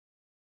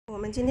我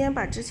们今天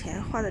把之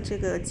前画的这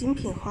个精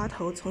品花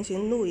头重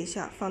新录一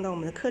下，放到我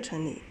们的课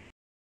程里。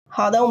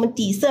好的，我们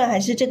底色还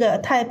是这个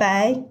太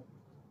白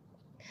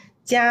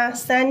加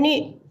三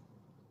绿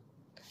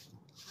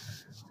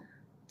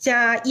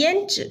加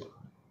胭脂。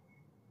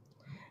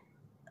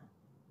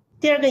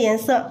第二个颜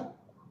色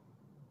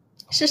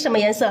是什么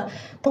颜色？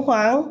藤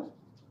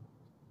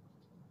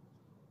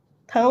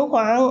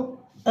黄、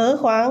鹅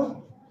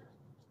黄，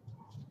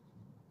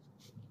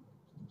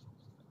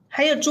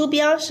还有朱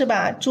标是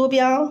吧？朱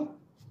标、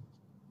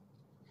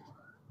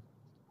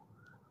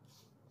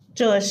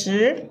赭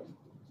石，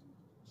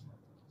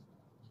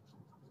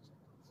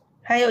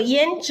还有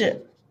胭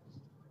脂，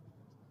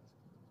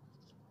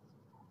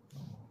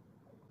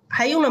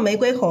还用了玫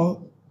瑰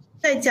红，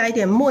再加一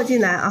点墨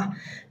进来啊，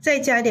再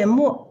加一点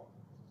墨。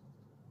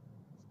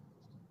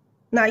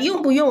那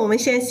用不用我们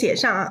先写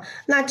上啊？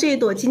那今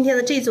天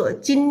的这朵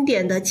经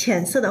典的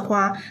浅色的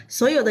花，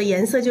所有的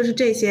颜色就是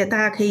这些，大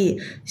家可以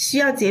需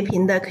要截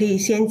屏的可以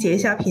先截一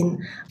下屏。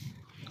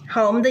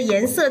好，我们的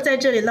颜色在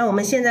这里，那我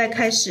们现在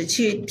开始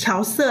去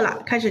调色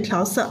了，开始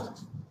调色。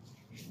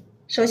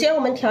首先我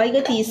们调一个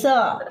底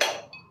色，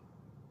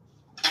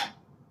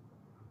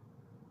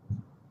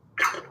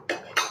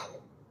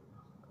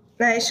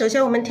来，首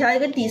先我们调一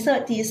个底色，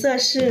底色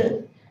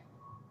是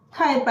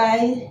太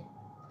白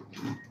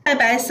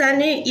三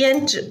绿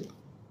胭脂。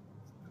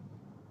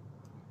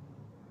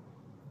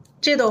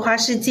这朵花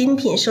是精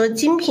品，说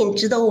精品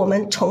值得我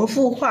们重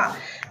复画，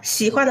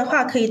喜欢的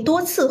话可以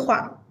多次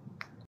画。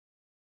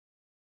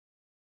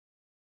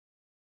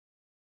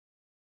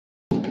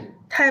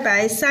太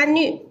白三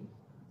绿，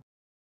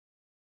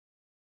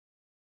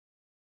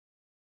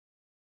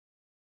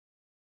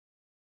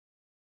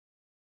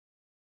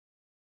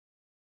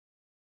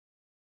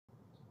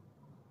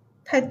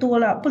太多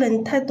了，不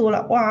能太多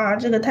了，哇，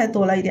这个太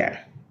多了一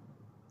点。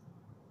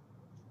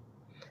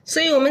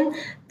所以我们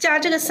加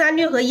这个三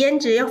绿和胭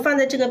脂要放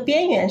在这个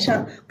边缘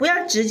上，不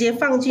要直接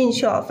放进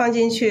去哦，放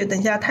进去等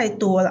一下太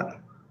多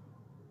了。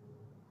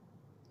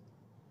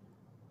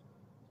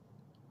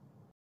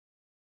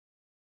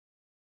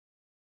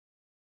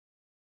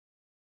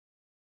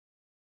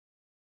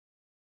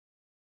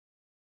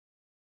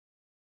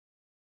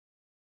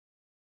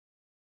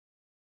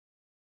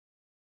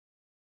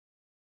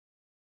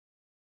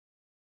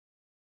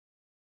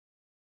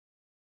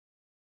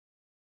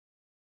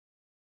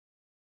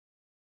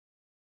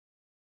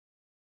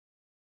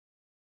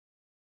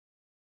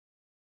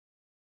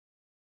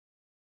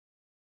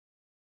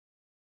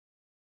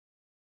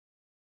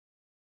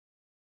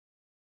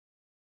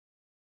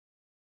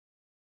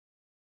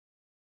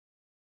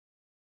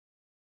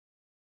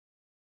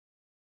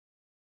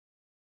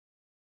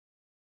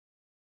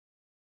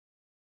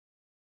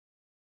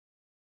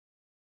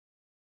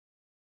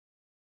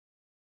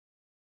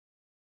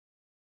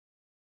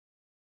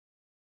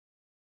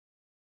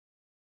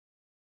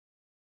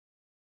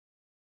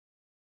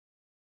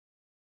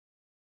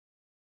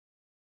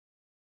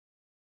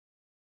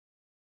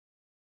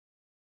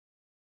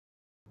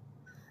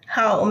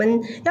好，我们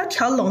要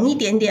调浓一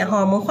点点哈，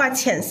我们画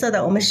浅色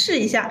的，我们试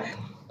一下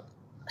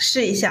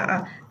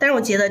啊。但是我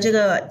觉得这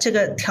个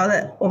调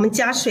的，我们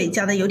加水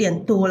加的有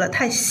点多了，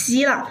太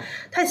稀了。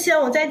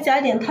我再加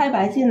一点太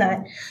白进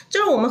来。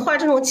就是我们画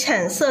这种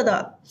浅色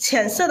的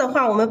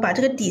话，我们把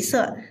这个底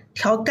色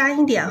调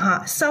干一点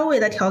哈，稍微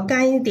的调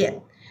干一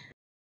点。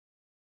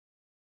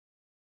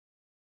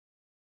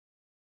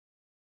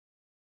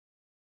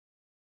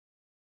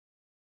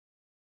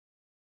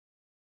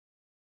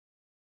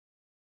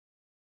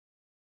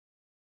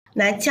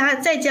来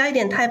再加一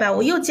点太白，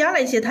我又加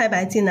了一些太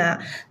白进来，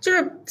就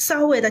是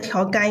稍微的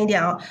调干一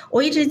点啊。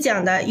我一直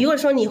讲的，如果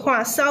说你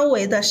画稍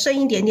微的深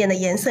一点点的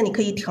颜色，你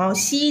可以调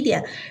稀一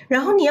点，然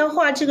后你要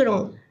画这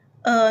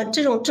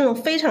种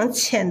非常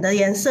浅的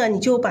颜色，你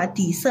就把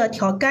底色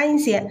调干一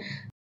些。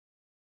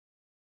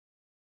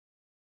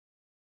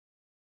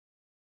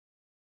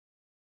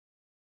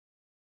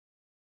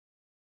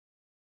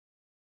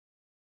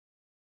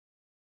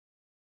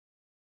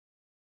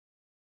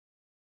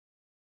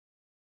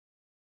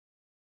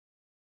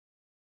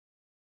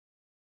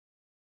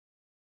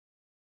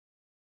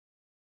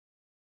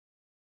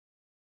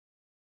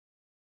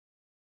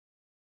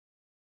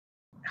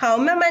好，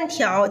慢慢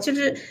调，就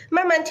是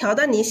慢慢调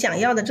到你想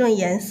要的这种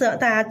颜色，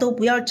大家都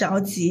不要着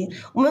急。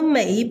我们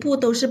每一步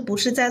都是不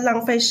是在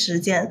浪费时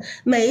间，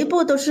每一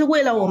步都是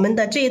为了我们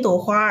的这朵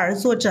花而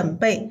做准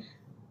备，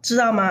知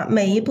道吗？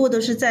每一步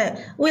都是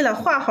在为了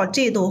画好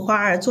这朵花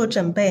而做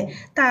准备。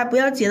大家不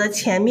要觉得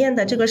前面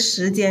的这个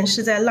时间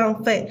是在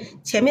浪费，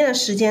前面的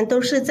时间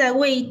都是在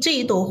为这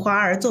一朵花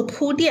而做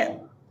铺垫。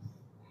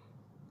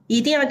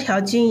一定要调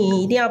均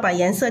匀，一定要把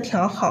颜色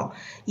调好，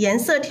颜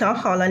色调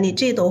好了，你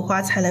这朵花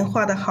才能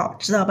画得好，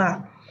知道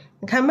吧？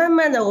你看，慢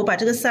慢的我把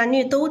这个三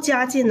绿都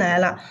加进来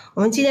了。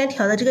我们今天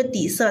调的这个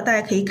底色，大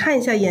家可以看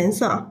一下颜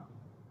色啊。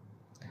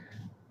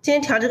今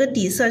天调这个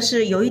底色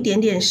是有一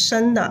点点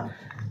深的，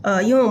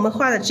因为我们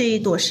画的这一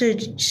朵是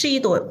一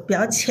朵比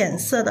较浅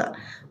色的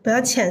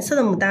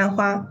牡丹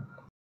花。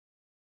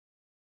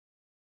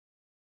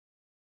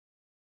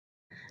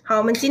好，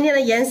我们今天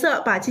的颜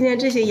色，把今天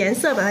这些颜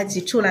色把它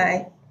挤出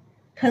来，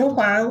藤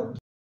黄、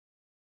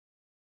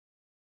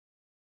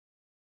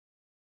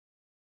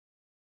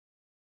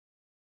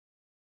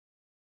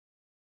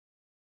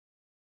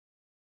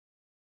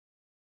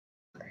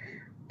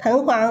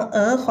藤黄、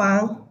鹅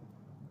黄、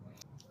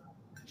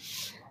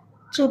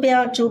朱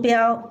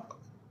标，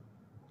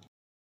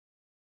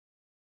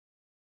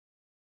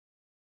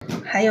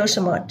还有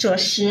什么赭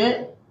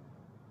石。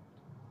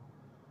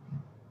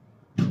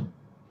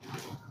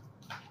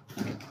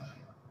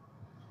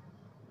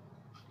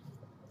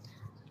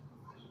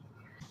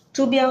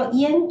朱标、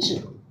胭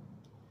脂、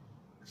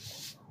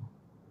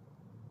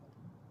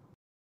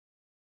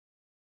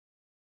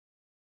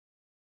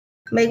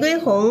玫瑰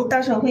红，到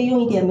时候会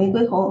用一点玫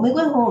瑰红。玫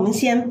瑰红我们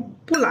先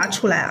不拿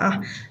出来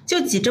啊，就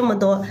挤这么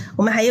多。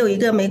我们还有一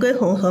个玫瑰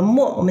红和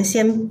墨，我们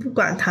先不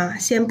管它，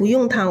先不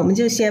用它，我们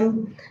就先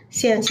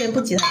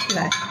不挤它出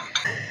来。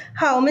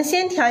好，我们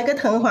先调一个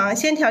藤黄，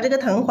先调这个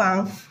藤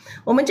黄。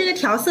我们这个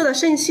调色的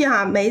顺序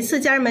哈，每一次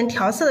家人们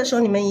调色的时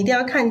候，你们一定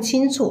要看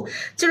清楚，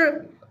就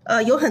是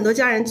有很多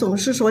家人总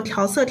是说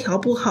调色调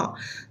不好，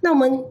那我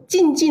们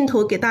近镜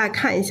头给大家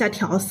看一下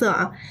调色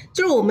啊，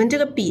就是我们这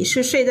个笔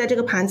是睡在这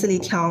个盘子里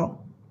调。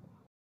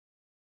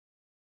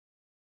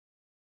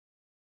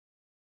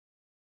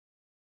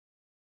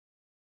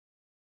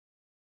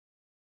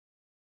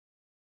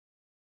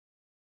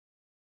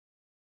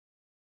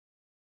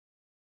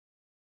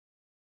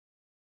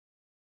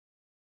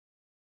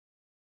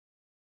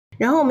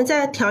然后我们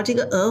再调这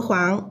个鹅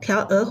黄，调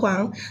鹅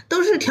黄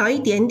都是调一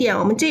点点，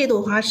我们这一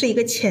朵花是一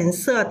个浅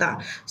色的，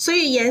所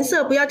以颜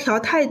色不要调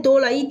太多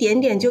了，一点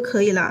点就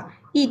可以了，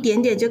一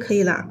点点就可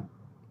以了。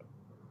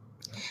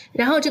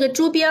然后这个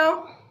朱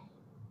标，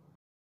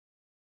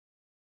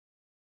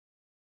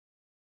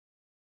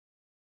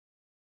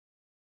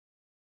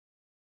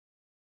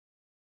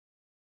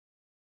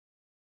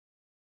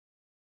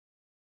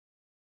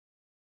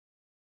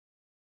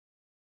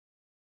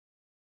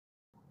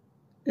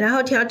然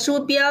后调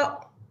朱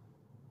标，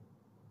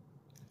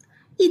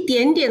一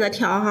点点的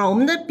调哈，我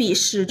们的笔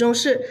始终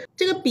是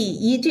这个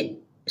笔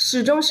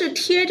始终是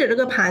贴着这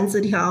个盘子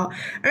调，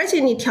而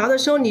且你调的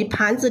时候，你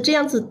盘子这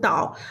样子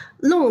倒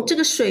弄，这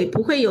个水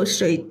不会有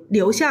水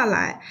流下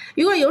来，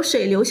如果有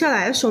水流下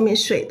来，说明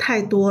水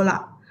太多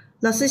了。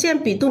老师现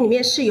在笔肚里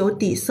面是有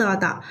底色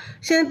的，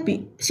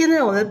现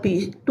在我的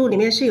笔肚里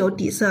面是有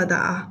底色的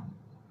啊。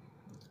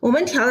我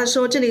们调的时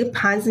候，这里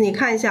盘子你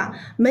看一下，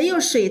没有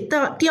水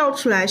掉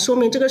出来，说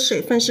明这个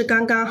水分是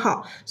刚刚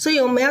好，所以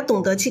我们要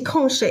懂得去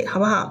控水，好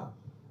不好？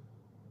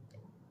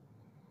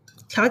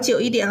调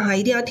久一点哈，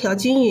一定要调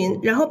均匀，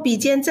然后笔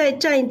尖再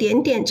蘸一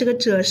点点这个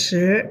赭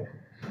石，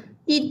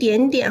一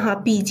点点哈，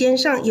笔尖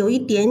上有一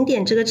点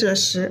点这个赭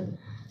石。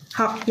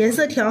好，颜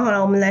色调好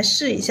了，我们来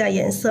试一下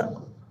颜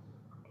色。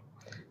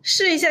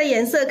试一下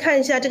颜色，看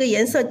一下这个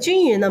颜色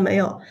均匀了没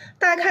有？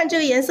大家看这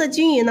个颜色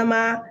均匀了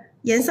吗？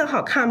颜色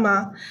好看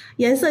吗？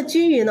颜色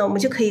均匀了，我们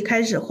就可以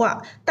开始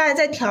画。大家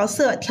在调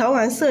色，调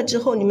完色之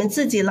后，你们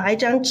自己拿一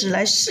张纸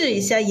来试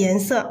一下颜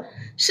色，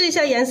试一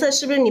下颜色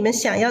是不是你们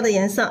想要的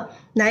颜色？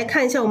来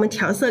看一下我们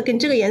调色跟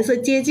这个颜色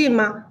接近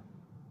吗？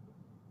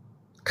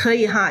可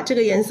以哈，这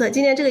个颜色，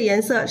今天这个颜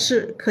色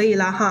是可以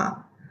了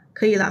哈，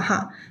可以了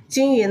哈，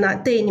均匀了。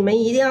对，你们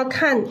一定要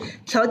看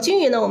调均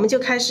匀了，我们就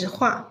开始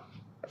画。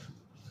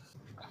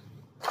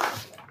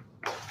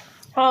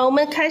好，我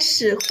们开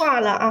始画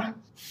了啊。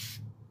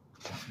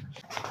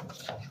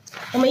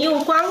我们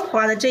用光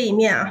滑的这一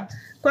面啊，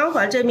光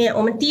滑这面，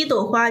我们第一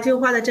朵花就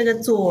画在这个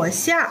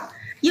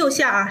右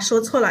下啊，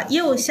说错了，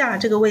右下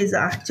这个位置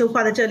啊，就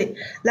画在这里。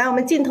来，我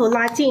们镜头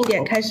拉近一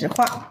点，开始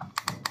画，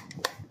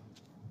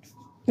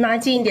拉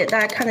近一点，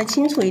大家看得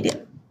清楚一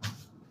点。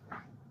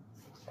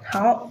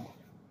好，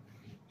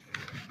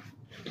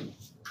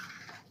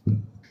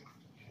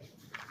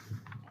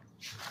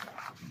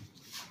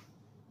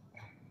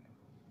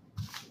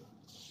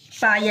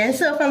把颜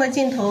色放在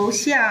镜头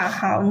下，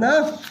好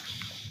呢。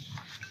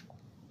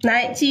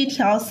来，继续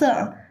调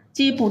色，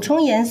继续补充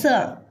颜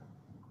色。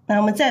那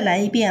我们再来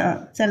一遍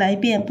啊，再来一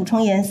遍补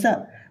充颜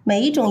色。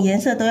每一种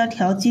颜色都要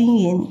调均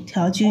匀，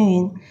调均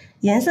匀。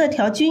颜色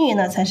调均匀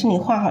了，才是你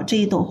画好这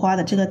一朵花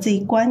的这个最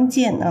关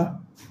键啊。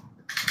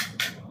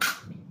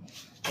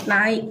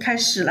来，开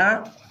始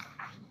了。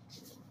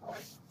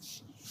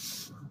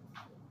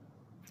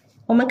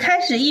我们开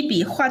始一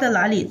笔画到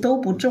哪里都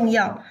不重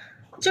要，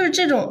就是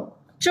这种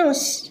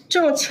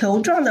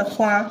球状的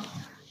花，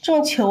这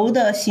种球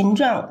的形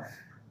状。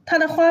它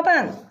的花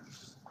瓣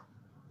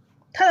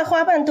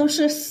都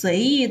是随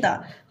意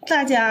的，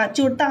大家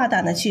就大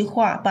胆的去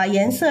画，把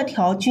颜色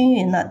调均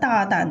匀了，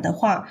大胆的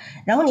画。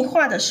然后你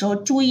画的时候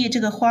注意这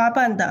个花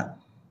瓣的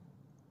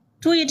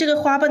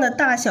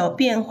大小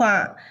变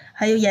化，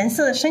还有颜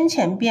色的深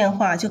浅变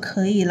化就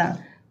可以了。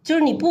就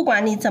是你不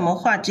管你怎么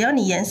画，只要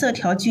你颜色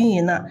调均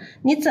匀了，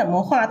你怎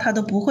么画它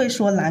都不会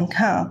说难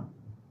看啊。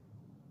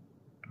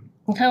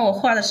你看我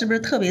画的是不是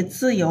特别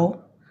自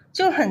由？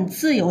就很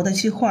自由的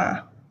去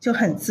画。就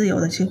很自由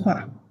的去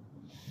画。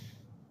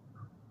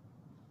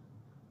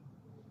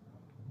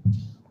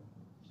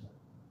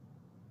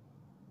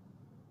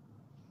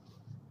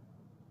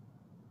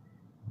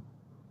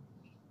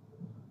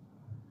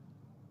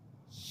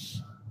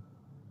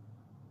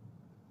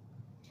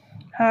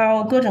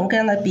好，各种各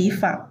样的笔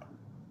法。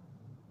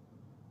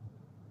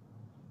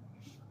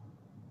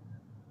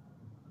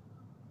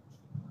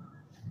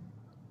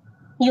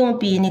用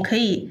笔你可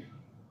以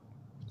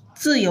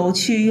自由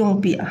去用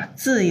笔啊，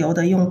自由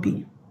的用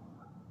笔，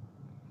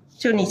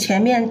就你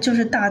前面就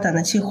是大胆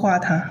的去画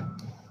它。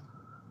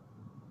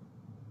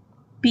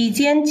笔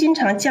尖经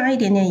常加一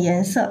点点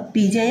颜色，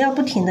笔尖要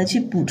不停的去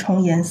补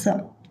充颜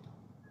色。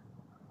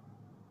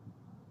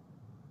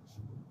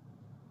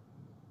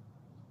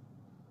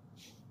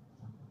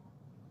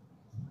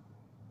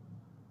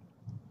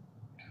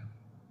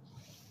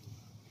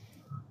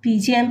笔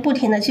尖不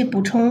停的去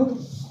补充，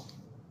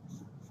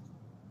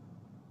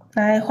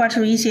来画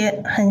出一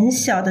些很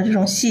小的这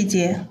种细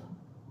节。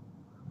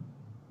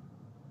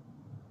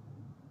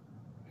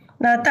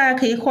那大家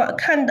可以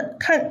看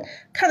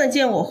得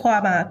见我画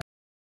吧？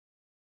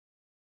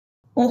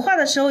我画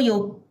的时候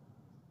有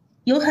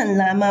很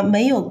难吗？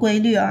没有规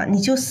律啊，你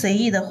就随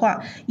意的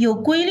画。有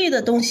规律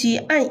的东西，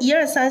按1、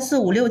2、3、4、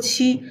5、6、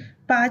7、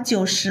8、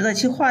9、10的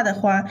去画的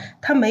花，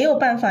它没有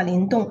办法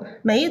灵动，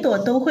每一朵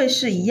都会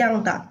是一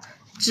样的。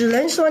只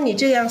能说你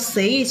这样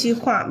随意去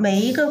画，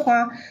每一个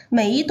花，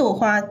每一朵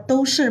花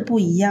都是不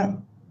一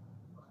样。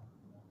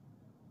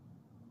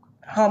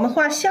好，我们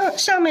画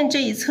上面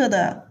这一侧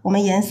的我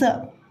们颜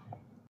色。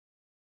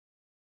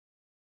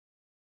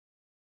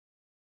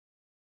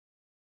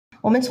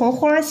我们从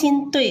花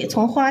心，对，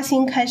从花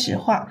心开始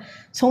画，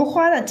从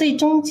花的最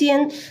中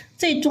间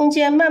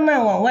慢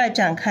慢往外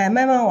展开，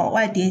慢慢往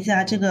外叠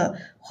加这个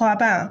花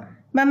瓣，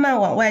慢慢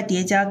往外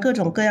叠加各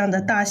种各样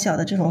的大小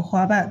的这种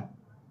花瓣。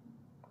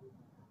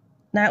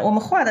来，我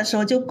们画的时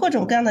候就各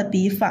种各样的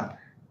笔法，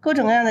各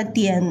种各样的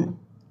点，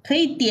可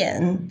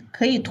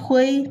以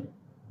推。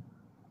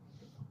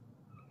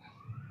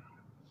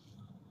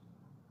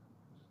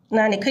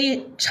那你可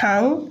以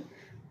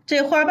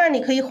这花瓣你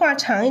可以画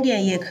长一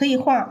点，也可以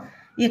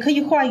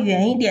画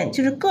圆一点，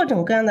就是各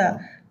种各样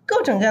的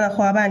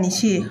花瓣，你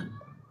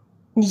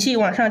去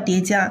往上叠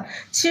加。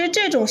其实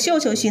这种绣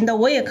球型的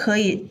我也可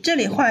以，这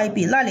里画一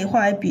笔，那里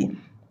画一笔，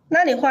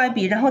那里画一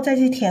笔，然后再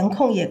去填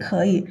空也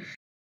可以。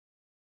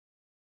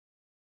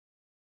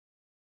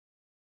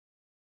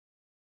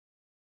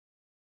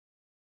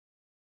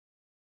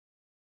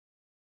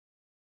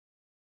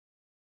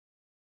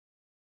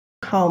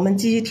好，我们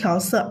继续调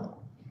色。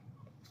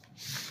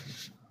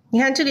你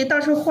看这里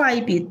到处画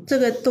一笔，这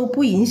个都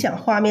不影响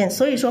画面，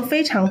所以说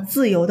非常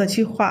自由的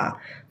去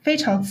画，非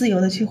常自由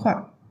的去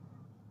画。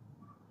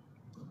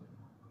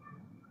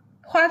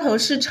花头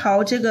是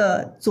朝这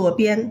个左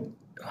边，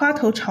花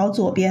头朝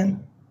左边。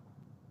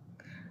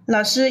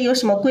老师有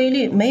什么规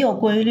律？没有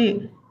规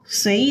律，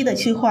随意的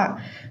去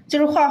画。就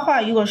是画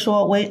画，如果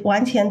说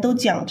完全都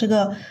讲这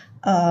个。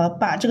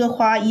把这个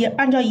花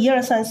按照1、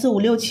2、3、4、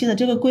5、6、7的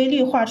这个规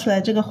律画出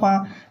来，这个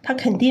花它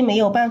肯定没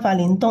有办法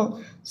灵动。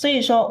所以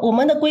说我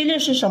们的规律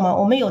是什么？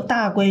我们有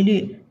大规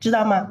律，知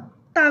道吗？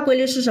大规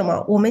律是什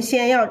么？我们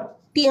先要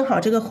定好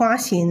这个花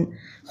型。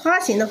花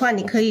型的话，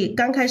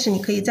刚开始你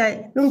可以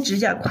再用指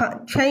甲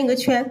圈一个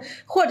圈，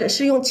或者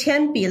是用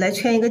铅笔来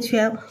圈一个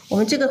圈。我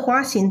们这个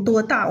花型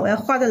多大，我要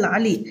画在哪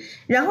里？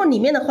然后里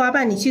面的花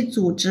瓣你去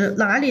组织，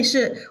哪里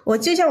是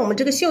就像我们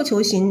这个绣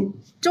球型，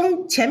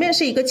前面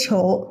是一个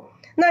球。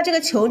那这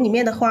个球里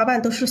面的花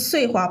瓣都是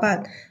碎花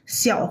瓣、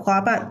小花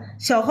瓣，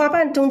小花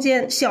瓣中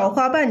间，小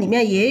花瓣里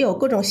面也有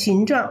各种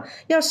形状，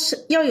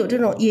要有这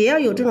种，也要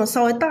有这种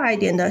稍微大一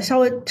点的、稍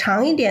微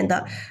长一点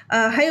的，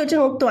还有这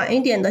种短一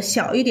点的、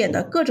小一点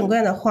的，各种各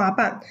样的花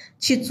瓣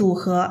去组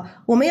合。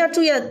我们要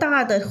注意的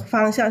大的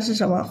方向是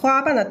什么？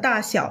花瓣的大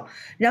小，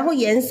然后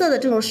颜色的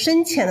这种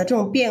深浅的这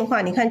种变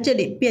化。你看这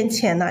里变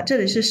浅了，这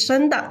里是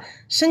深的，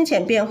深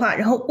浅变化，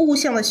然后物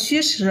象的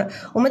虚实。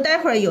我们待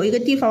会儿有一个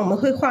地方我们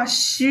会画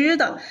虚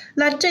的。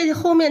那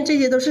后面这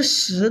些都是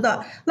实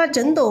的，那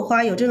整朵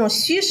花有这种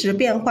虚实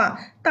变化、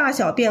大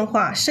小变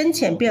化、深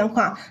浅变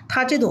化，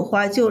它这朵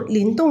花就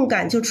灵动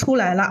感就出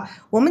来了。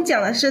我们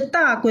讲的是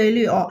大规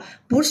律哦，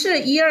不是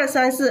1、2、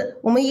3、4，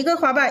我们一个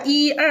花瓣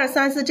1、2、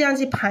3、4这样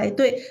去排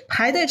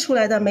队出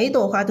来的，每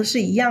朵花都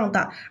是一样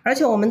的。而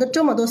且我们的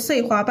这么多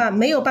碎花瓣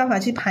没有办法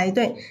去排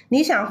队，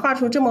你想画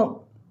出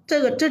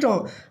这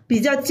种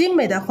比较精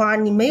美的花，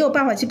你没有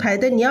办法去排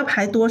队，你要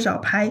排多少？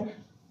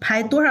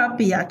排多少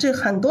笔啊？这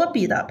很多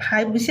笔的，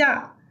排不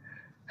下。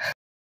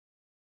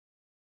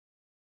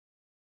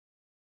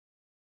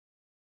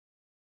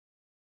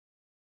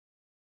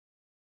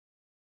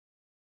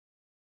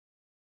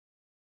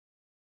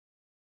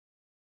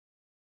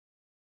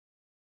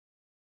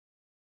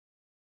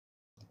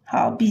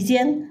好，笔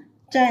尖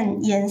蘸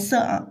颜色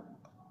啊，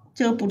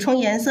就补充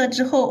颜色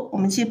之后，我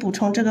们去补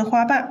充这个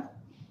花瓣。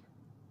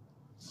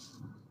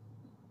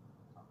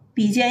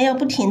笔尖要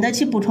不停的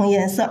去补充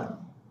颜色。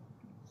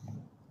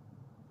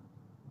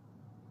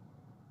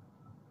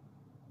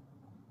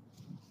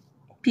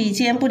笔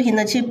尖不停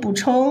的去补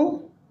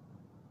充，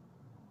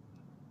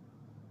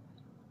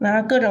然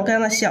后各种各样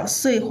的小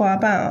碎花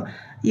瓣啊，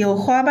有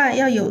花瓣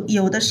要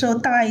有的时候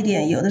大一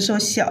点，有的时候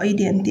小一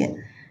点点，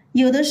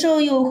有的时候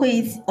又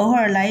会偶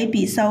尔来一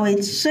笔稍微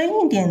深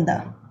一点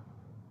的。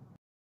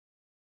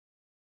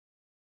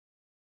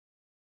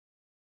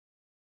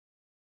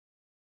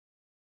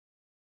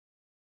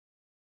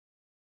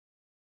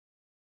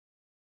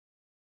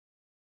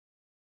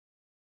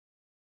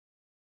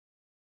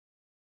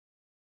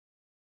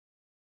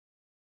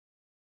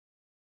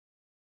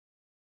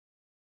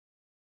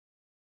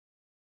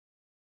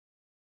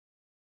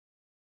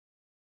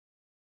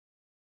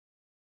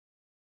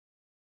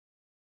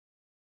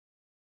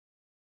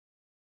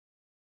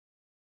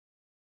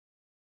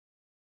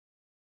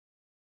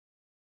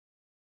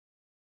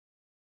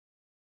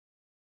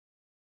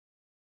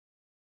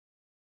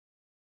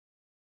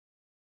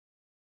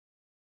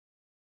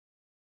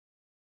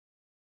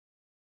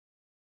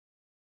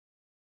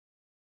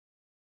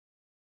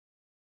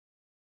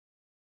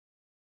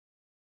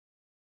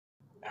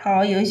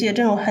好，有一些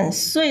这种很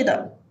碎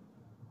的。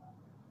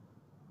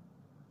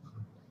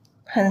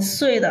很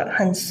碎的，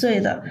很碎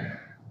的。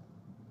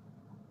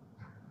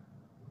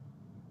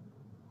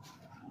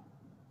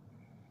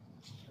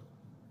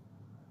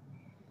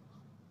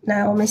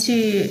来，我们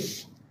去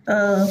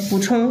补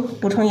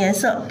充颜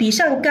色。笔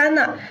上干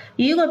了，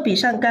如果笔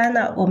上干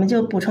了，我们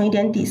就补充一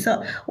点底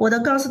色。我都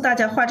告诉大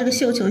家画这个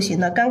绣球形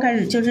的，刚开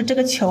始就是这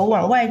个球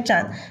往外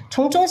展，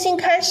从中心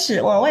开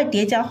始往外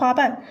叠加花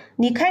瓣，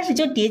你开始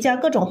就叠加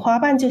各种花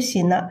瓣就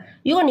行了。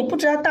如果你不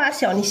知道大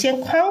小，你先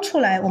框出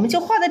来，我们就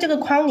画在这个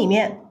框里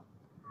面。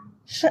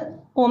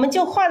我们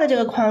就画在这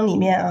个框里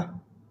面啊。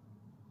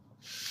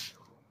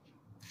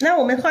那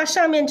我们画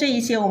上面这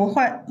一些，我们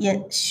画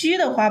虚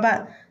的花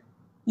瓣，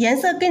颜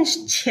色更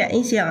浅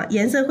一些啊，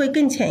颜色会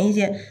更浅一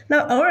些。那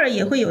偶尔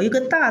也会有一个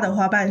大的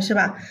花瓣，是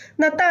吧？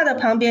那大的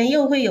旁边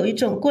又会有一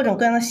种各种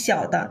各样的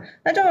小的。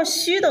那这种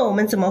虚的我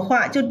们怎么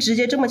画？就直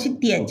接这么去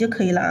点就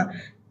可以了啊，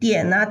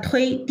点啊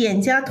推，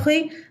点加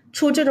推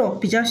出这种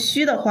比较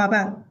虚的花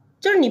瓣。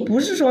就是你不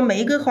是说每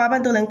一个花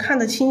瓣都能看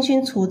得清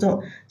清楚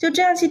楚，就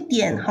这样去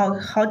点，好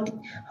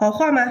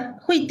画吗？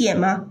会点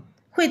吗？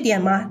会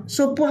点吗？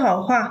说不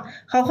好画，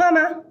好画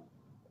吗？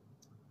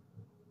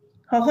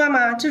好画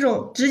吗？这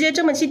种直接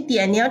这么去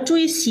点，你要注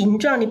意形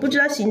状，你不知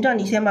道形状，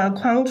你先把它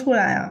框出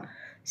来啊，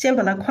先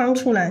把它框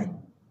出来，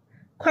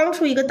框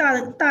出一个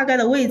大概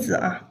的位置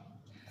啊。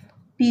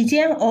笔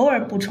尖偶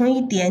尔补充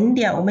一点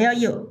点，我们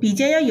笔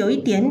尖要有一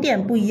点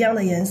点不一样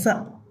的颜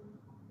色。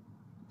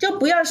就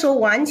不要说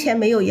完全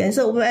没有颜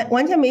色，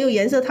完全没有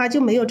颜色，它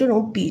就没有这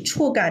种笔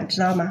触感，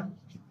知道吗？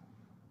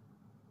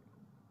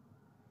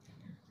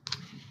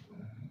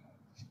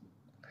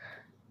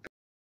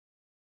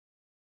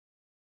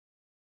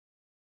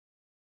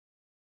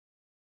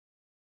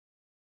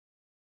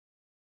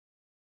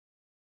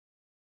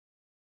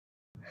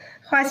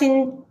花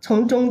心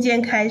从中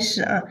间开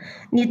始啊，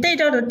你对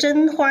照着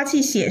真花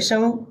去写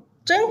生，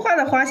真花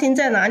的花心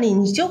在哪里，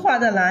你就画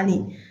在哪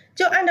里，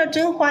就按照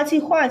真花去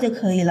画就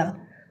可以了。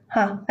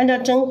哈，按照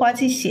真花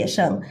去写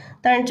生，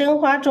但是真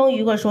花中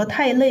如果说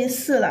太类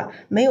似了，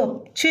没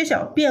有缺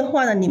少变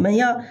化的，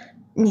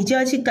你就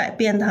要去改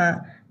变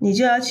它，你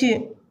要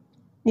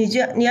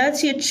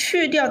去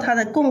去掉它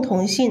的共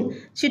同性，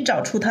去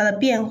找出它的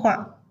变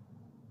化。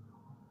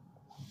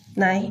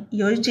来，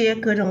有这些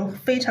各种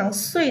非常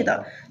碎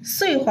的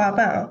碎花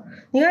瓣啊，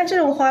你看这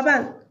种花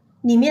瓣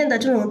里面的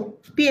这种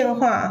变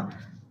化啊。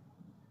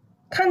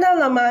看到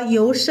了吗？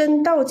由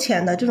深到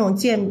浅的这种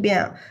渐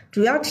变，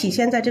主要体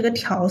现在这个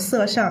调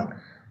色上，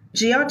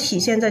只要体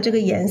现在这个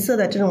颜色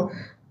的这种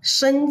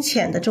深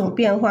浅的这种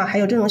变化，还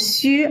有这种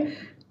虚，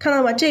看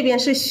到吗？这边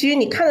是虚，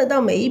你看得到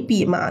每一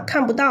笔吗？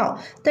看不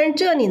到，但是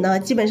这里呢，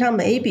基本上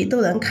每一笔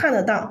都能看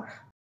得到。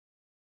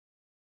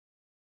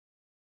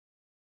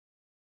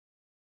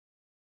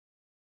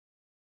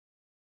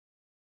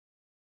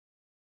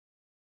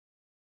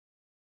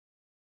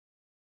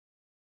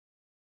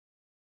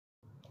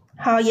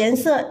好，颜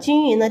色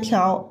均匀的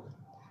调，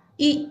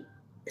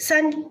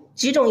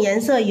几种颜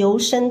色由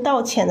深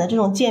到浅的这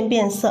种渐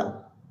变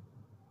色，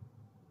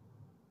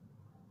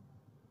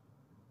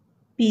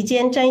笔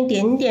尖沾一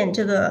点点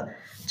这个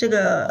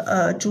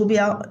竹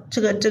标，这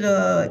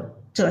个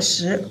赭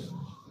石。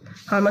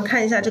好，我们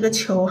看一下这个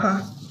球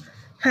哈，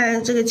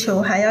看这个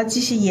球还要继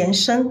续延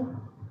伸，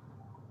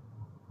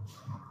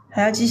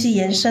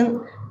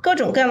各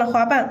种各样的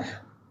花瓣，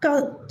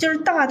就是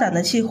大胆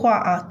的去画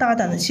啊，大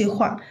胆的去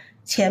画。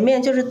前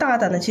面就是大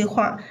胆的去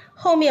画，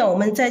后面我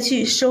们再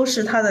去收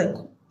拾它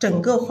的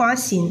整个花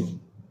型。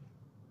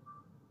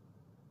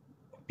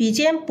笔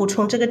尖补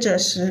充这个赭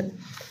石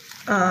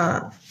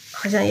啊，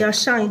好像要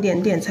上一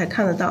点点才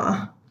看得到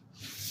啊。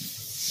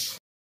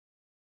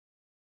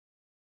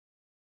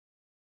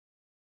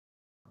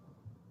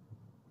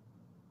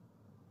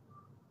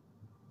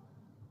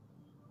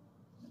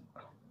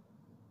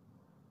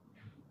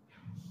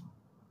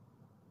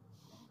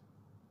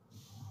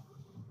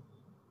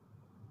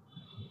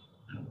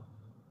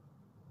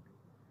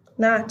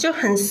那就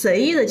很随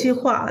意的去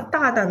画，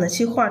大胆的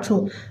去画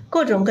出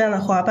各种各样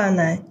的花瓣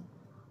来。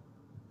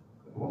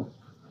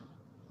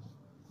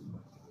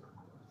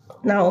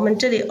那我们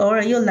这里偶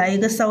尔又来一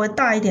个稍微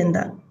大一点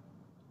的，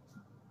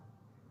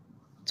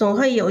总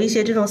会有一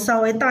些这种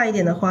稍微大一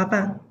点的花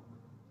瓣。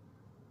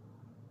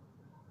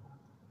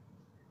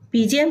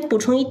笔尖补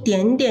充一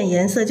点点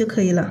颜色就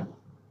可以了。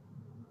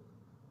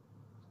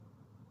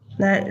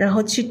来，然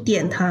后去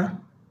点它。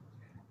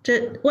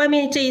这外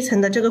面这一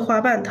层的这个花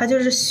瓣，它就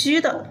是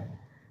虚的。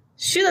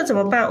虚的怎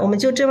么办？我们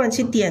就这样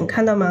去点，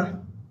看到吗？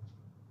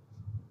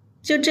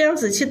就这样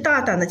子去大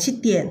胆的去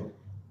点，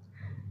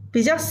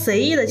比较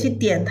随意的去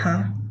点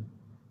它，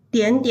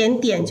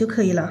点就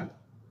可以了。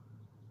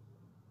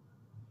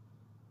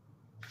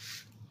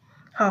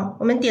好，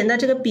我们点到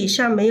这个笔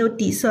上没有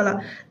底色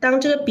了，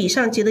当这个笔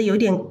上觉得有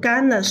点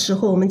干的时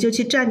候，我们就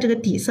去蘸这个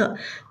底色，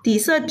底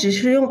色只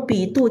是用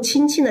笔肚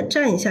轻轻的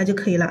蘸一下就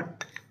可以了。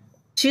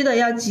虚的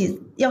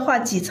要画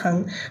几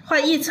层，画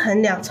1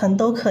层2层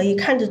都可以，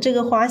看着这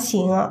个花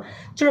型啊，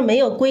就是没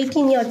有规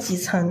定要几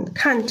层，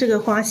看这个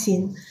花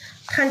型。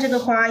看这个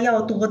花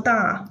要多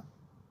大，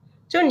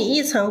就你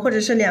1层或者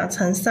是2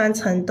层、3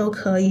层都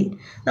可以。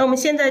那我们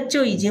现在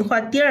就已经画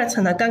第2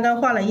层了，刚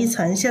刚画了1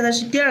层，现在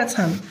是第2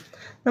层。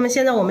那么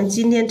现在我们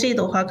今天这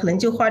朵花可能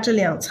就画这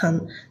2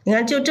层，你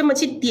看就这么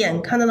去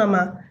点，看到了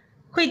吗？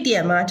会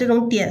点吗？这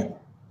种点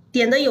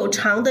的有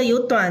长的，有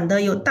短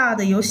的，有大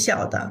的，有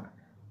小的，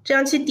这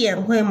样去点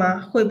会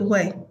吗？会不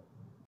会？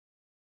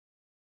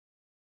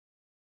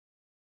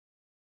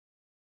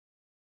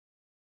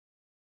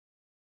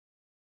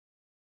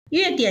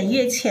越点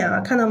越浅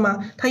啊，看到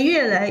吗？它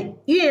越来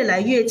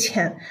越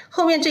浅，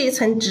后面这一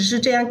层只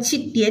是这样去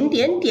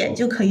点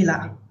就可以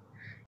了。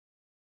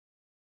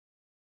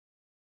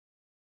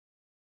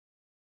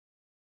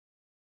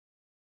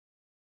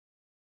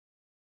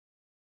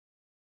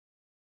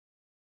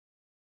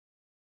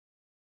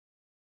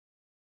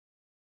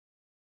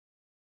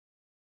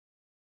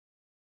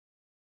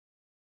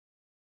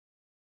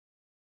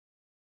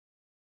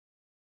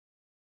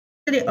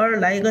这里偶尔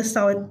来一个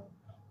稍微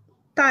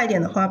大一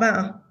点的花瓣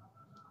啊。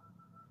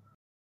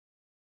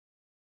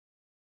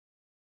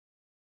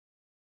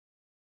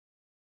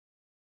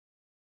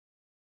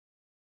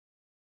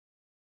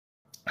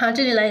好，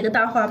这里来一个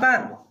大花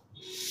瓣，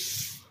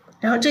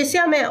然后这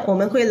下面我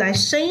们会来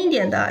深一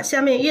点的，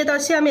下面越到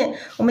下面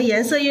我们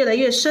颜色越来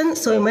越深，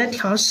所以我们要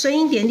调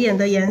深一点点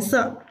的颜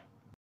色。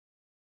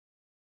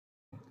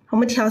我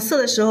们调色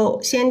的时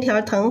候，先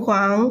调藤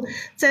黄，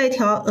再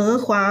调鹅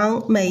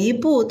黄，每一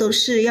步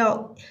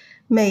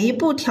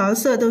调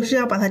色都是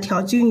要把它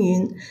调均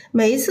匀，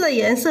每一次的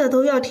颜色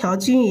都要调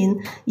均匀。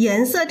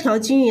颜色调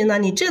均匀了，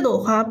你这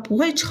朵花不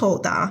会丑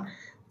的啊，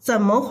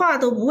怎么画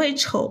都不会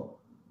丑。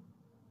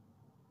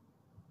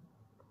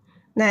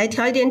来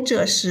调一点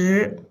赭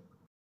石。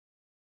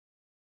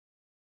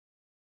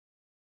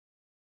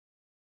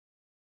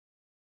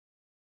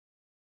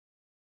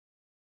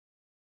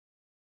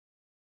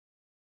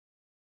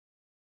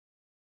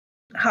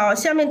好，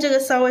下面这个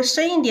稍微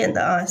深一点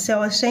的啊，稍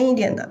微深一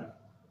点的。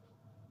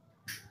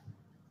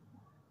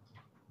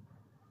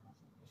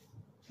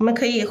我们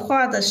可以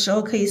画的时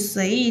候可以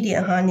随意一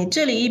点哈，你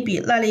这里一笔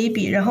那里一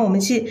笔，然后我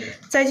们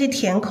再去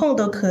填空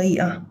都可以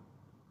啊。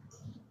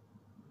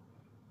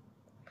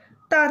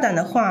大胆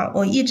的画，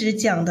我一直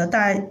讲的，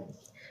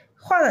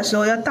画的时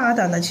候要大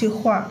胆的去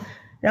画，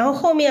然后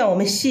后面我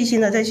们细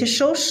心的再去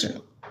收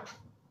拾。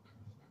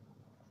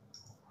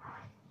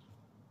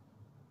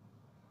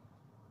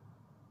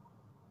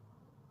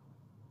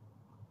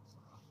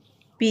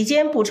笔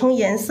尖补充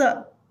颜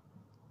色，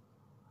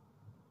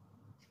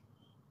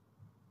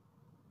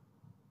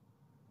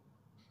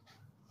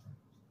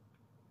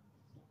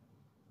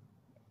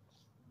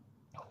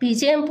笔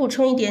尖补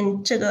充一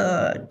点这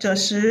个赭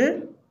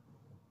石。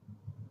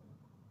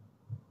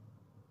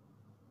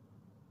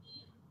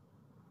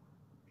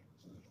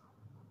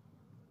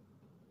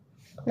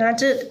那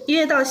这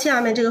越到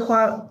下面这个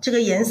花，这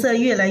个颜色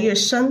越来越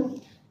深，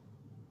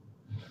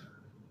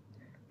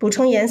补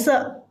充颜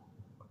色。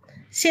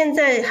现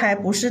在还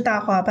不是大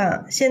花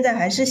瓣，现在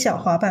还是小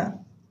花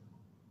瓣。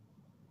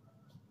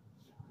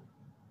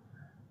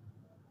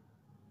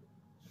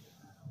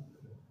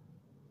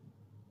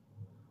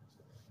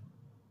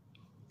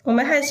我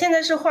们现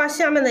在是画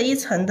下面的一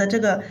层的这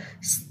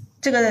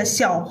个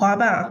小花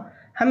瓣啊，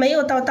还没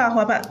有到大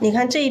花瓣。你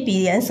看这一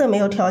笔颜色没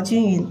有调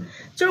均匀，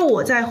就是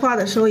我在画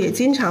的时候也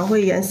经常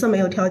会颜色没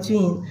有调均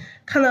匀，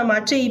看到吗？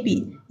这一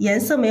笔颜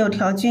色没有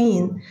调均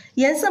匀，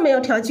颜色没有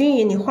调均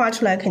匀，你画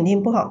出来肯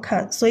定不好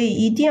看，所以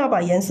一定要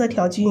把颜色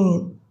调均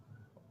匀。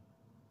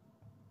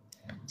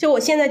就我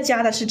现在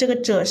加的是这个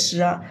赭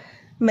石啊，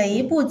每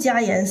一步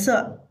加颜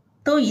色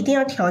都一定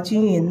要调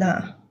均匀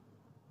的。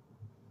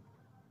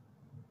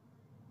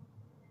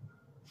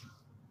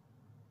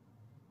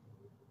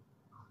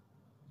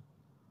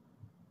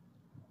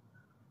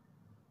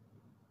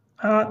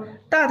好，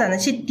大胆的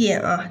去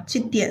点啊，去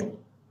点。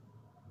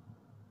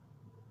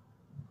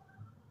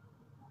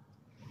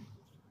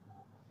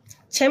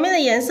前面的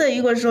颜色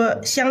如果说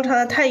相差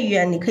的太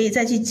远，你可以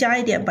再去加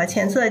一点，把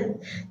前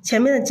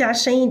面的加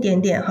深一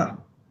点点哈。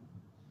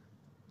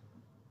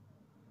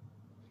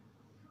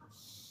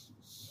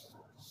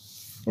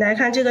来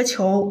看这个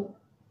球，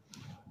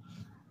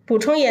补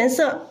充颜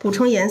色，补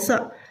充颜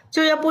色，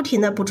就要不停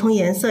的补充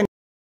颜色。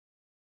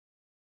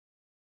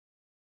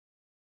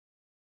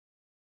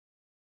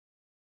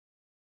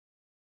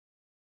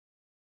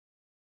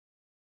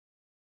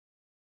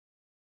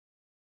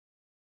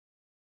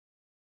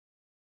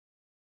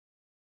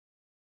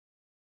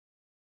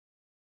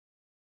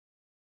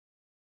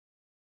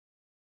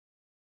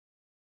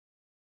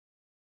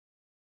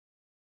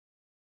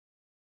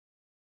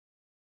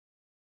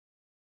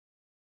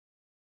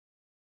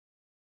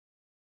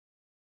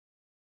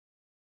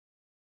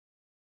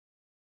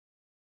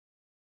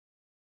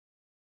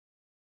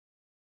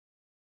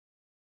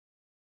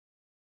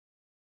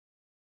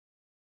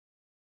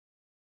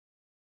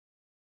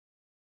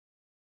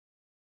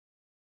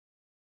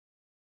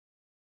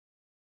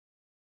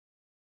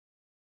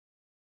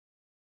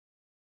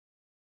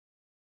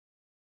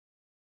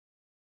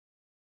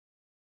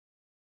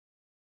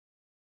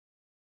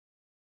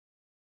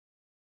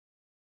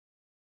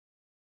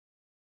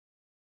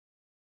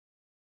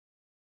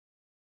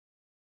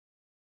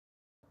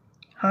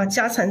好，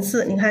加层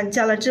次，你看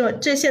加了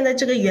这现在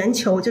这个圆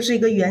球就是一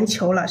个圆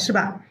球了，是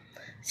吧？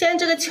现在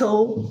这个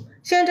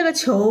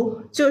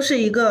球就是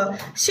一个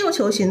绣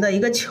球形的一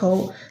个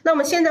球。那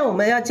么现在我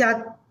们要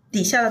加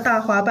底下的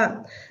大花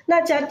瓣，那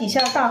加底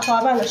下大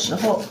花瓣的时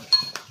候，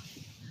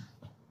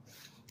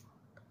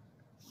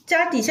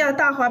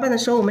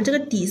我们这个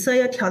底色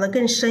要调得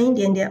更深一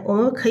点点。我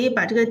们可以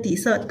把这个底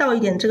色倒一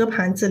点这个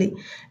盘子里，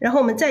然后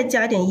我们再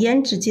加点胭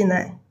脂进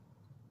来，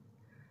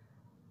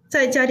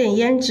再加点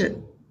胭脂。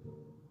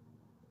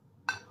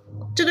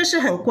这个是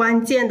很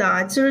关键的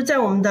啊，就是在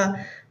我们的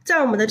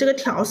这个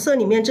调色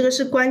里面，这个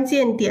是关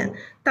键点，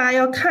大家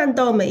要看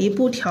到每一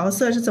步调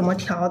色是怎么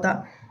调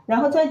的，然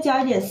后再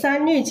加一点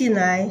三绿进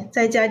来，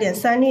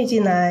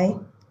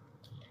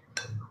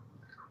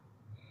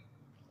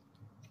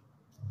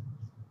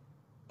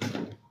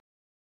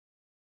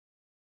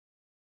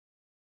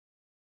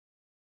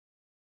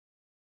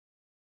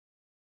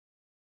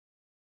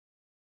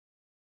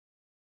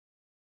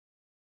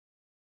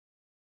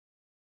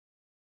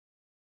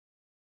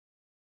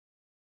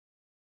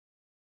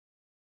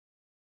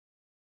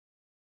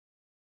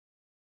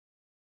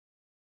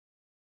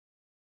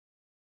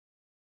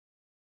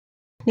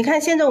你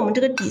看现在我们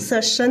这个底色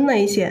深了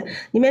一些，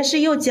里面是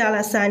又加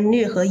了三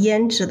绿和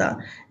胭脂的，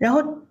然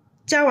后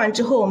加完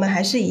之后我们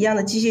还是一样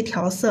的继续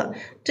调色，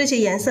这些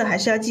颜色还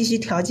是要继续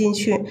调进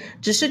去，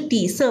只是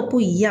底色不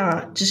一样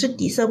啊，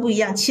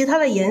其他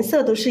的颜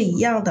色都是一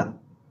样的，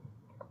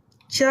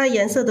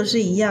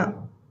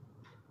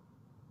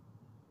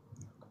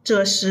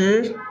赭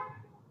石，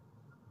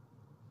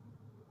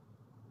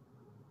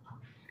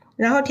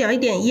然后调一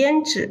点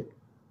胭脂。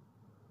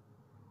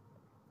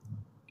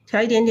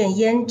调一点点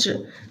胭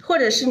脂，或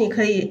者是你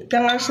可以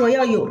刚刚说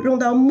要用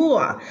到墨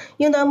啊，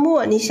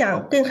你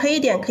想更黑一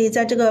点，可以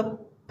在这个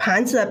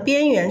盘子的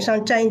边缘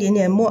上蘸一点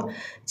点墨，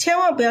千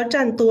万不要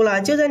蘸多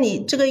了，就在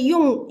你这个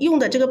用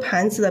的这个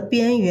盘子的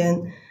边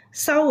缘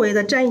稍微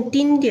的蘸一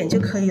丁点就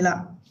可以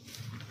了。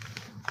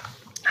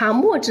好，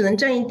墨只能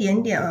蘸一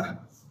点点啊。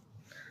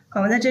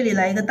好，我们在这里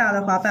来一个大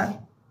的花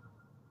瓣。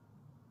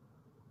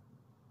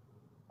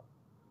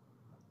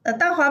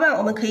大花瓣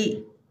我们可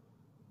以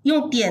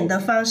用点的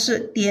方式，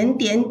点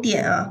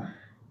啊，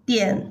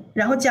点，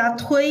然后加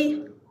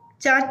推，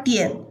加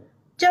点，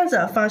这样子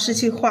的方式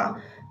去画，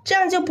这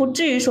样就不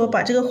至于说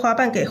把这个花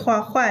瓣给画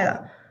坏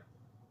了。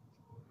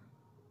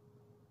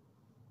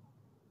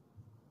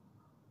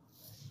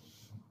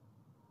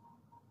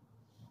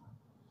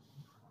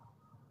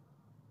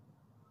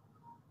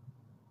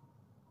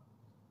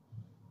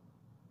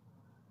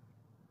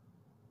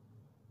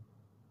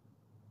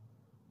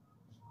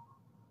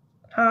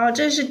好，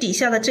这是底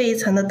下的这一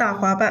层的大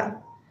花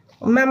瓣，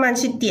我慢慢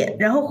去点，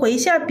然后回一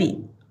下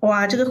笔。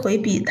哇，这个回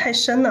笔太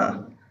深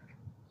了，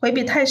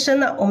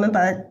我们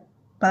把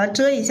它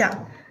遮一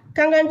下。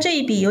刚刚这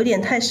一笔有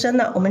点太深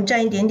了，我们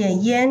蘸一点点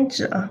胭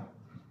脂啊，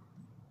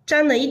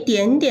沾了一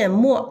点点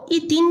墨，一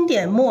丁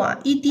点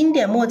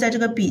墨在这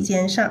个笔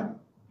尖上。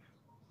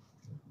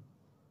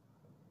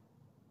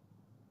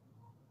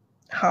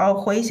好，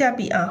回一下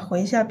笔啊，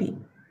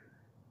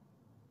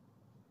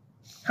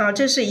好，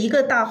这是一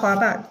个大花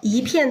瓣，一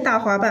片大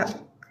花瓣。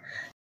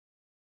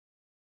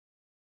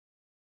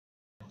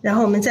然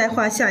后我们再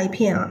画下一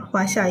片啊，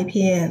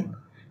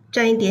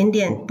蘸一点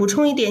点，补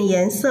充一点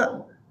颜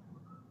色，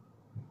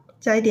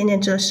加一点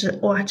点赭石。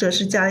哇，赭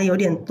石加的有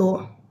点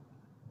多。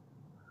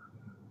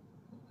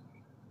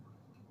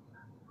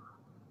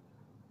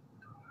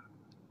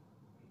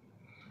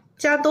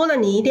加多了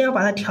你一定要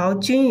把它调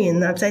均匀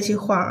了再去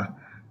画，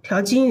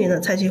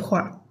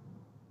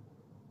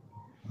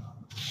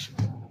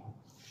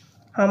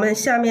好，我们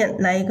下面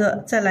来一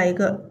个，再来一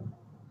个。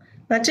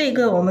那这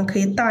个我们可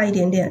以大一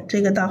点点，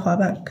这个大花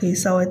瓣可以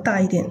稍微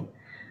大一点。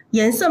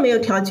颜色没有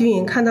调均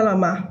匀，看到了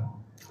吗？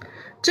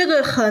这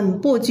个很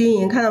不均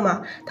匀，看到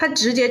吗？它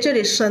直接这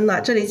里深了，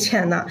这里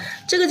浅了。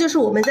这个就是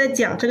我们在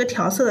讲这个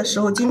调色的时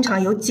候经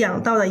常有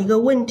讲到的一个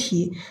问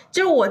题，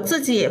就是我自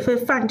己也会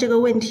犯这个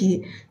问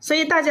题，所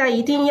以大家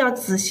一定要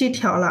仔细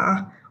调了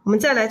啊。我们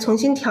再来重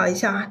新调一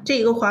下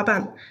这个花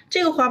瓣，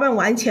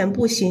完全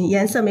不行，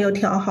颜色没有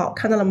调好，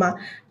看到了吗？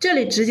这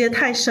里直接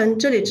太深，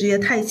这里直接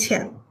太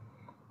浅，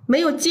没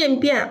有渐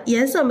变，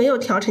颜色没有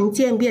调成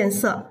渐变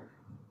色，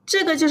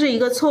这个就是一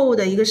个错误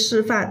的一个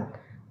示范，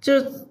就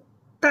是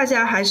大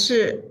家还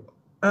是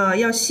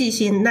要细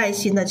心耐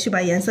心的去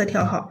把颜色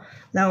调好。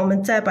来，我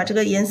们再把这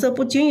个颜色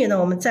不均匀的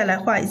我们再来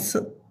画一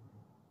次。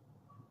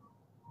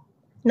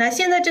来，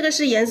现在这个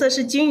是颜色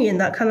是均匀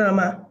的，看到了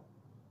吗？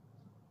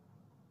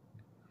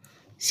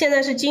现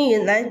在是均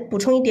匀，来补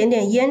充一点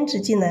点胭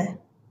脂进来，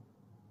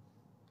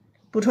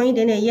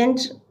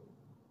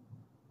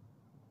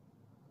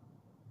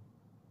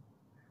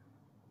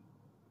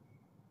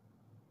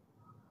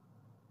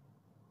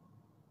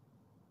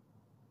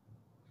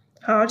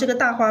好，这个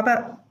大花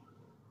瓣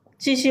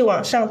继续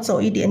往上走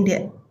一点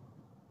点。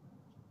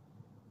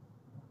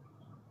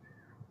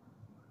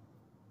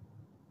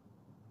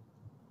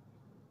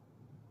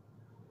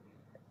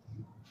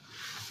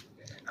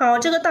好，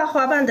这个大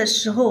花瓣的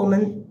时候，我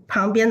们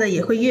旁边的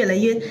也会越来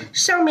越，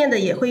上面的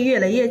也会越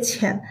来越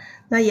浅。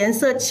那颜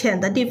色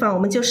浅的地方，我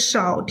们就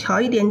少调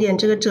一点点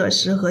这个赭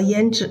石和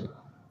胭脂，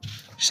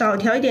少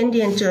调一点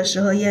点赭石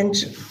和胭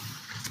脂。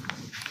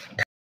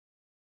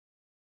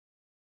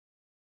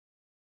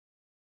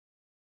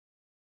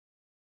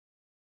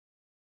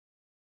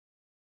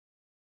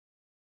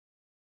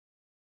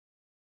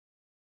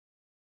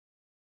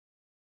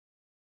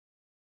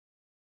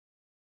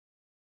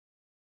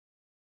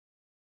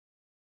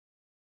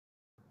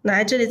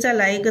来，这里再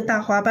来一个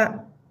大花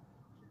瓣，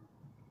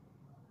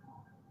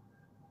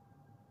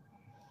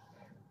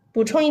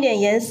补充一点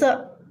颜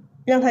色，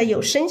让它有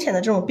深浅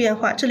的这种变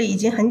化。这里已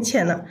经很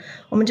浅了，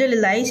我们这里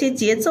来一些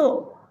节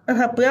奏，让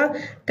它不要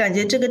感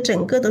觉这个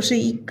整个都是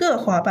一个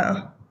花瓣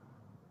啊。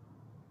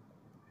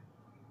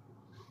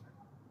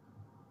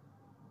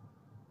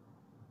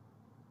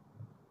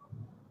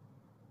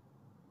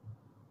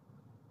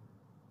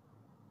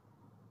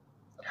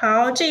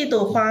好，这一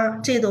朵花，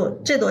这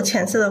朵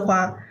浅色的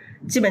花。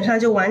基本上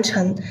就完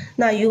成。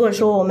那如果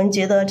说我们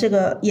觉得这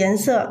个颜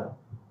色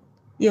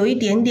有一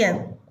点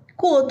点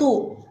过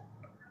度，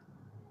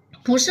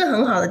不是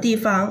很好的地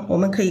方，我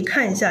们可以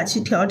看一下，去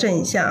调整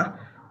一下。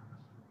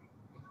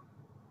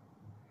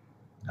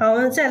好，我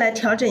们再来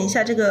调整一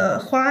下这个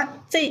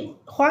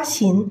花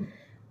型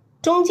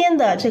中间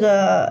的这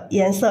个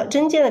颜色，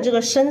中间的这个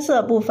深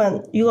色部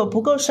分，如果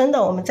不够深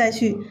的，我们再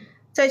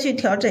去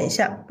调整一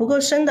下，不够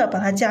深的把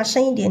它加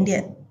深一点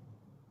点。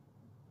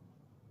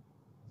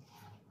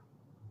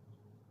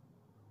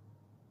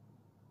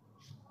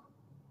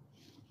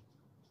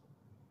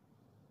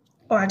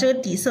哇，这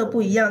个底色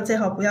不一样，最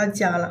好不要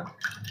加了，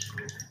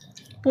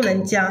不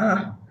能加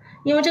哈，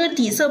因为这个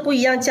底色不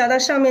一样，加到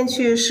上面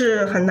去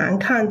是很难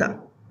看的。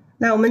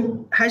那我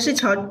们还是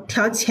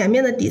调前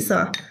面的底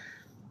色，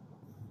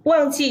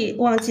忘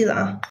记了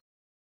啊。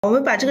我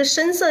们把这个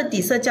深色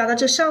底色加到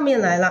这上面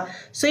来了，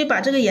所以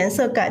把这个颜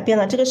色改变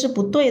了，这个是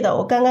不对的，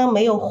我刚刚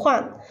没有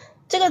换。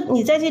这个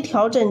你再去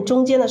调整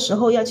中间的时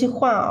候要去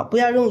换啊，不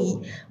要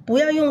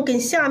用跟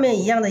下面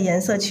一样的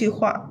颜色去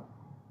画。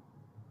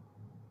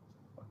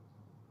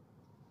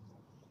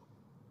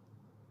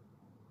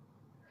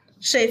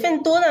水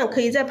分多呢，可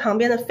以在旁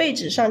边的废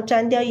纸上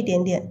沾掉一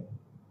点点。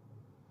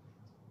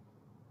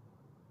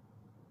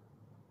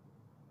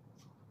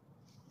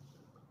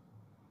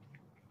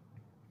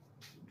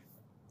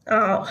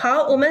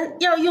好，我们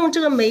要用这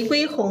个玫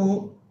瑰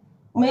红，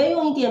我们要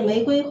用一点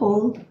玫瑰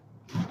红。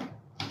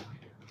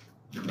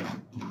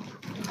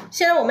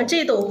现在我们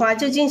这朵花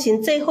就进行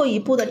最后一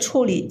步的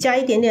处理，加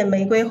一点点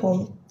玫瑰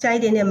红，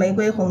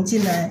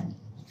进来。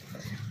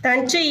当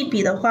然这一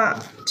笔的话，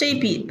这一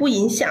笔不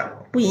影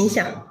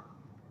响。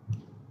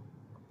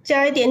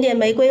加一点点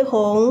玫瑰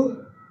红，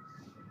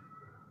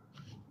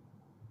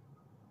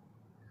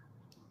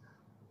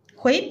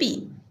回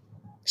笔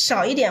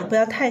少一点，不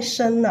要太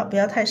深了，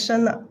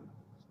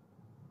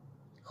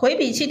回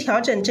笔去调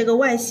整这个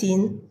外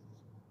形，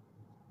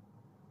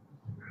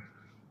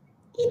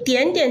一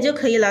点点就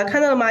可以了，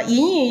看到了吗？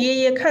隐隐约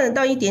约看得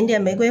到一点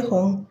点玫瑰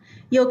红，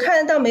有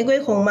看得到玫瑰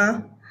红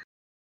吗？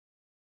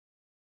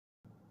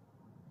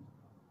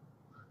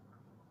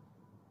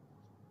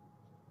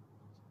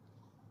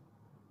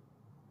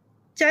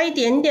加一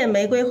点点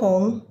玫瑰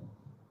红，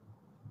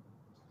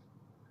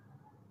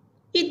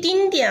一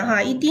丁点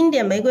哈，一丁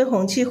点玫瑰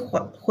红去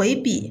回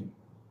笔，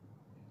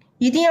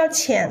一定要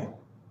浅。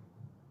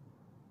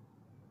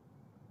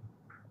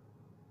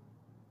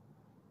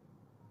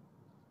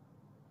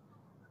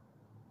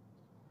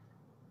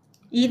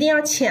一定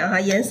要浅哈，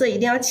颜色一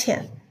定要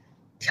浅，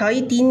调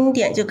一丁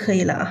点就可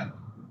以了啊。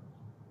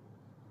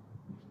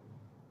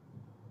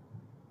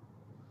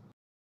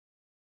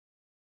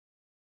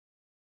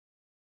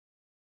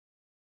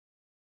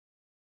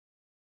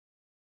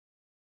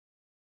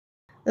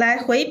来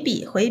回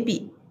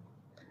笔，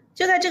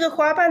就在这个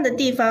花瓣的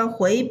地方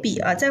回笔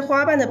啊，在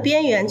花瓣的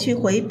边缘去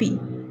回笔。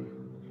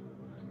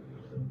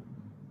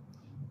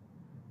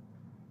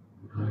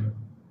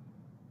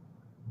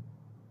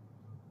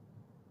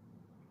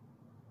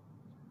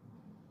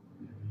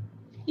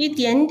一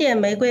点点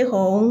玫瑰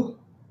红，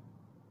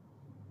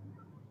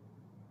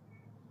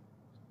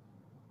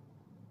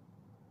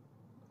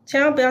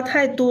千万不要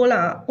太多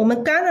了，我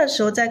们干的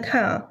时候再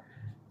看啊。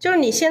就是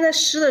你现在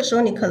湿的时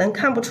候，你可能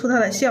看不出它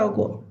的效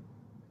果。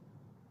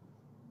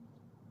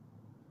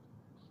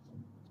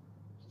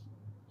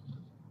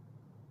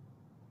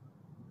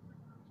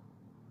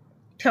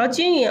调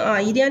均匀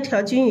啊，一定要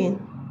调均匀。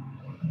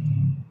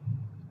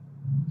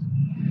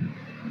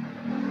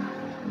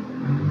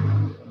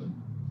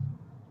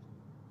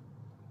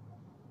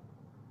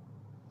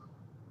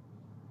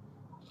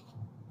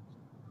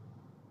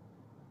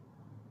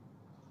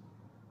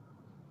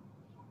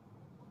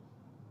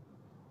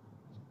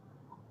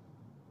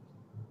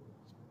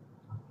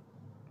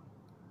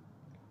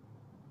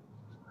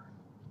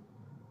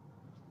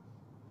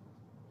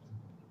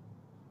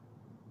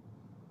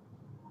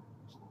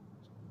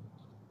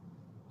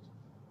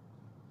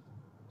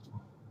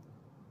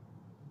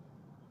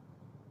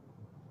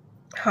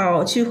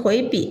好，去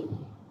回笔，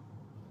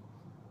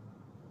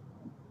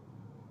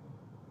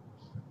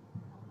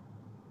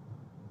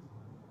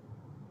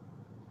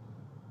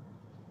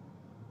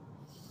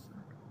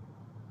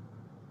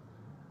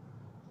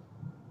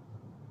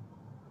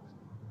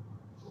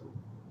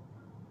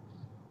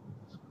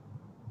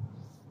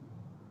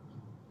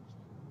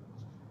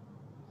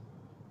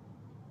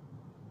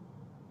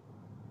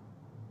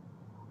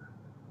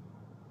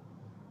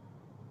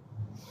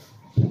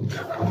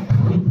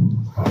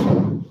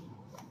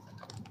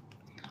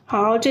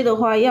好，这朵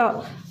花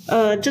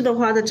这朵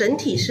花的整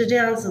体是这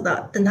样子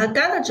的，等它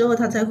干了之后，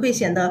它才会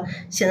显得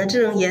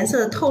这种颜色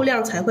的透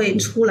亮才会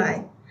出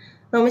来。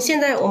那么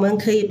现在我们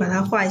可以把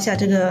它画一下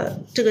这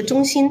个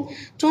中心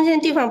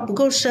地方不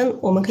够深，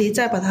我们可以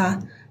再把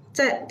它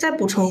再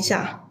补充一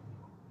下，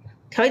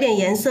调一点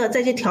颜色，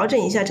再去调整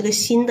一下这个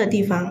心的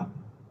地方。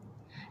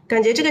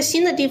感觉这个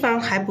心的地方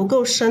还不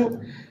够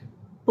深，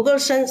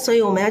所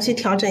以我们要去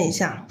调整一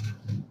下。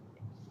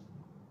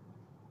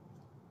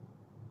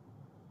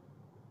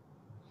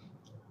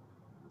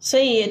所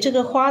以这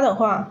个花的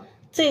话，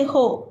最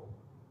后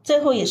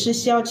也是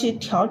需要去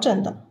调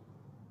整的。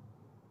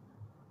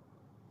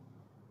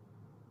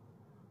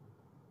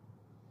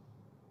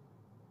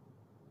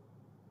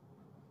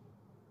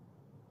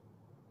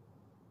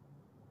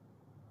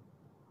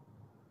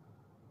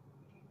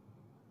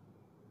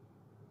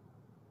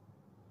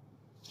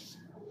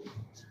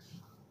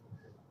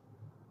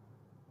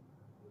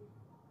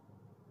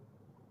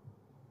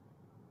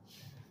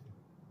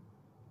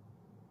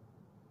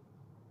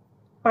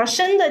把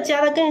深的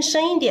加的更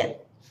深一点，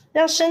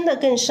让深的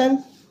更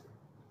深。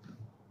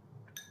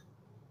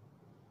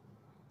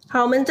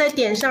好，我们再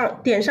点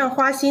上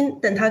花心，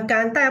等它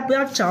干。大家不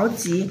要着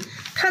急，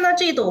看到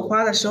这朵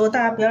花的时候，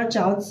大家不要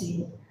着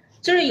急。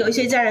就是有一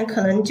些家人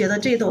可能觉得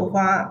这朵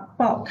花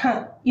不好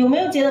看，有没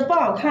有觉得不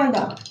好看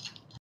的？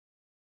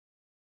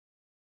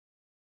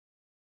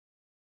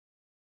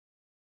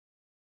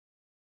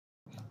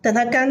等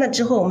它干了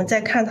之后，我们再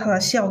看它的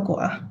效果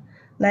啊。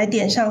来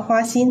点上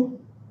花心。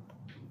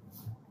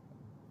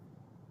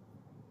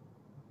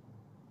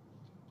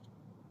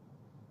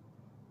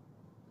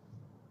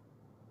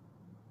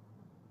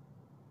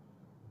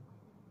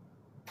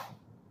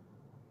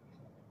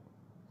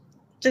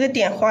这个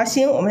点花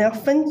心我们要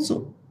分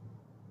组。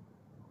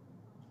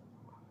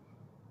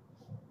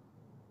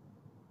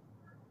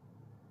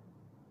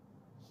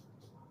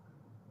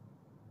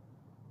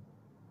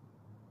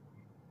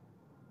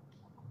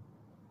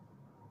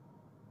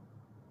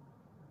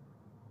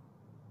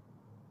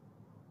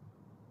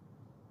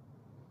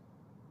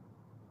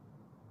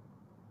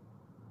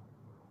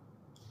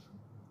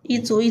一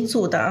组一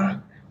组的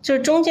啊，就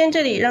是中间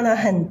这里让它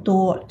很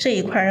多，这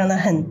一块让它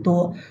很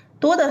多，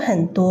多的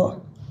很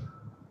多。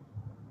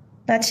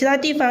那其他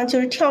地方就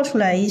是跳出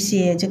来一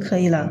些就可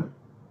以了。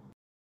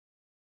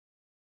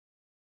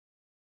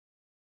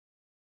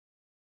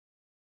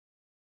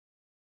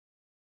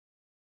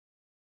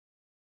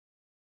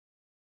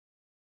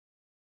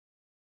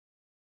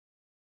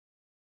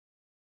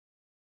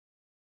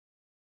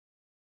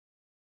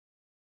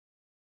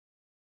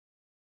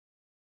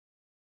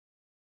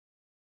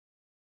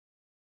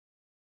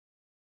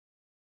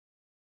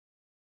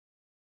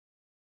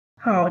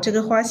好，这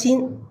个花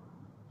心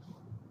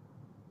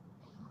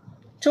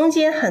中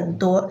间很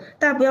多，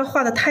大家不要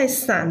画的太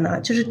散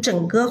了，就是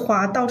整个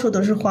花到处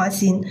都是花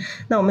心。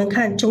那我们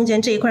看中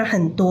间这一块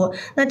很多，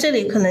那这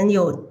里可能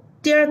有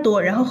第二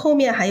朵，然后后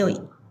面还有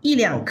一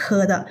两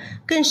颗的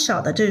更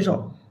少的这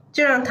种，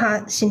就让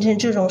它形成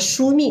这种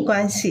疏密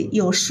关系，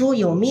有疏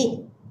有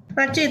密。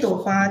那这朵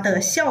花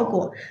的效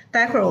果，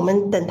待会儿我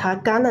们等它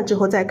干了之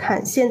后再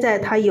看。现在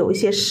它有一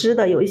些湿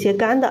的，有一些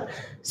干的，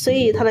所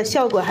以它的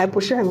效果还不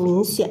是很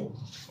明显。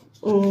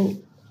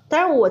当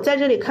然我在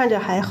这里看着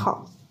还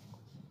好。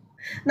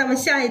那么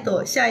下一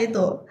朵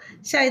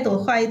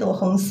画一朵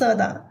红色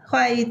的，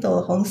画一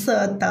朵红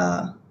色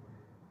的，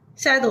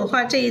下一朵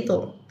画这一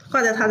朵，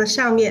画在它的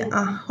上面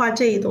啊，画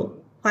这一朵，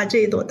大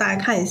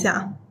家看一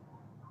下，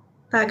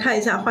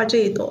画这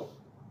一朵。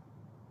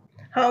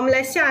好，我们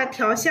来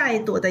调下一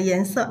朵的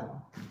颜色。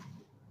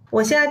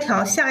我现在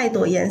调下一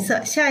朵颜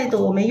色，下一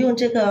朵我们用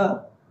这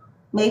个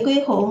玫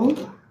瑰红。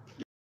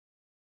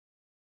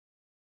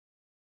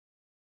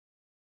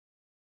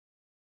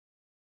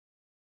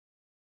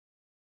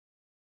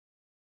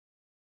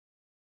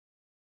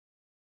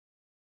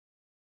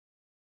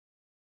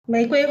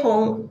玫瑰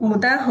红、牡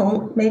丹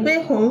红、玫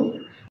瑰红、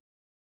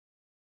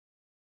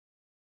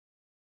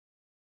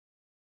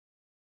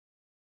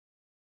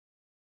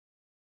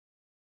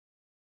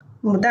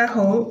牡丹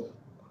红、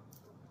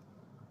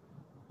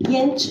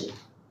胭脂。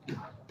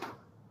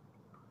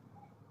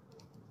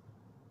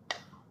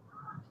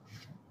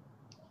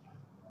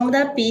我们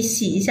的笔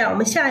洗一下，我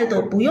们下一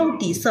朵不用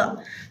底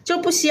色，就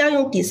不需要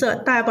用底色，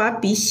大家把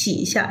笔洗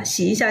一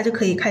下就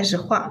可以开始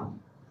画。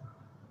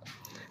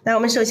来，我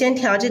们首先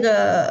调这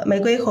个玫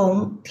瑰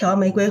红，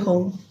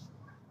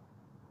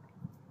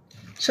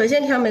首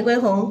先调玫瑰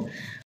红。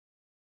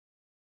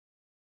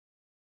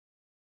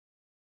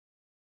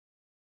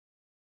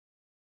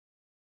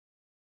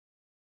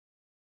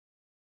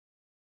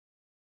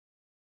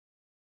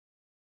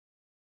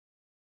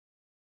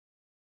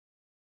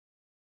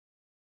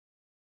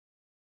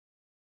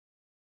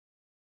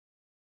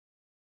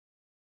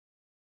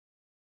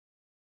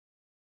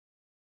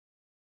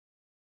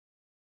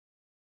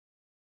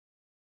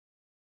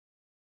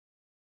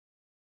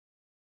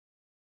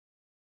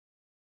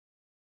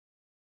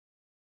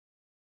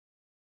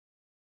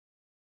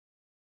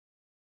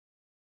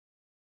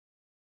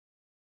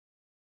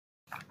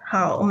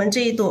好，我们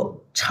这一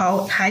朵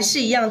朝还是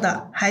一样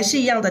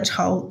的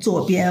朝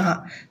左边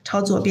哈，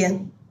朝左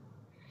边。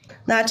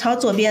那朝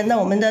左边，那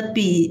我们的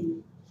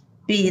笔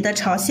的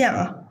朝向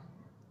啊，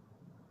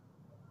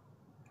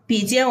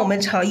笔尖我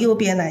们朝右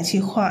边来去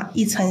画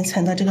一层一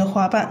层的这个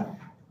花瓣。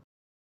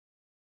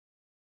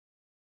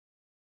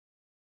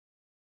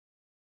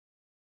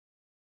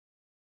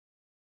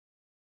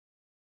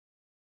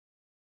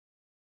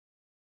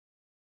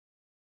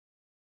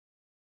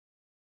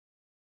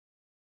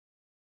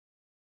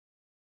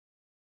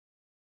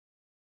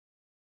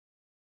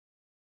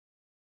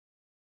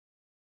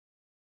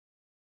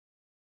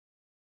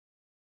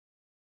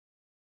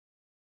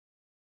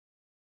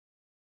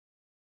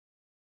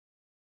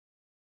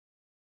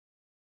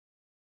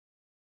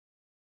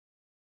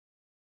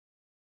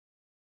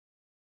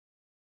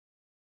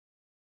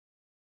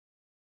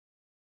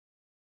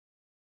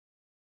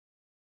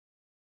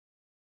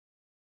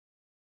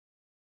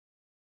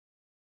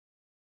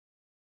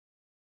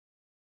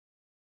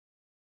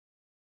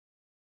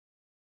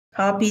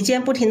好，笔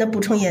尖不停的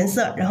补充颜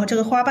色，然后这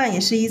个花瓣也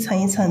是一层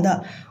一层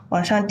的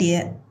往上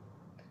叠，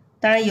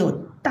当然有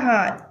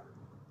大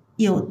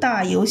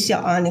有小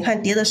啊，你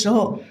看叠的时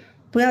候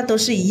不要都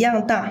是一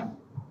样大。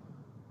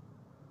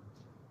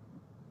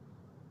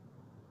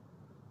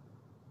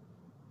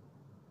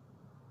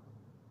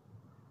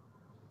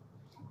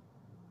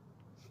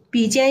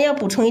笔尖要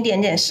补充一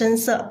点点深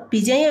色，笔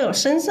尖要有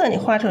深色，你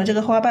画出来这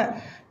个花瓣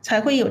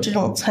才会有这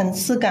种层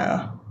次感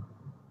啊，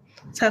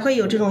才会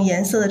有这种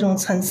颜色的这种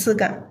层次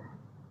感。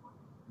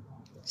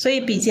所以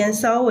笔尖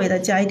稍微的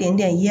加一点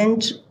点胭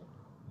脂。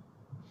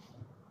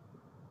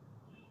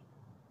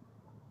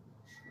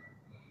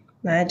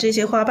来，这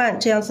些花瓣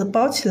这样子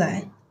包起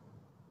来，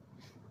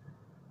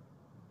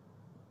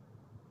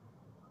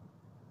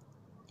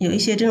有一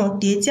些这种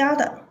叠加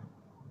的。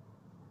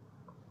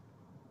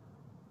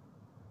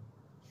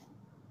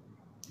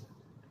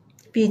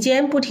笔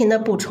尖不停的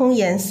补充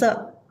颜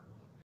色。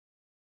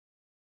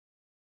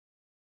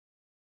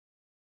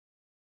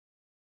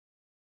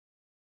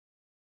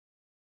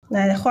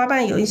来，花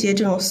瓣有一些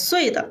这种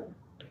碎的，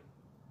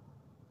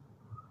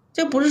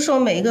就不是说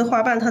每一个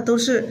花瓣它都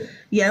是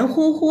圆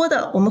乎乎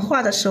的，我们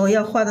画的时候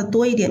要画的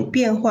多一点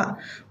变化，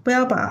不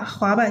要把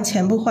花瓣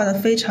全部画的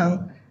非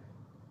常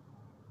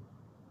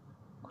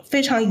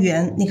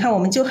圆。你看，我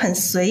们就很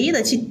随意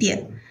的去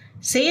点，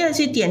随意的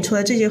去点出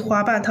来这些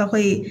花瓣，它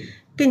会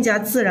更加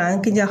自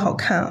然，更加好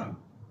看啊。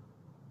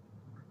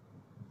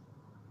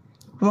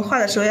我们画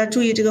的时候要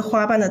注意这个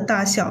花瓣的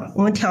大小，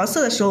我们调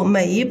色的时候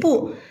每一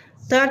步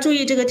都要注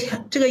意这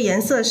个颜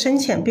色深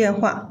浅变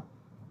化。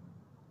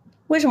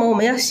为什么我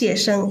们要写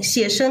生？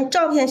写生，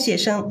照片写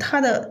生，它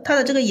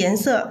的这个颜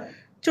色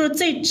就是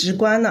最直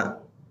观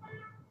的。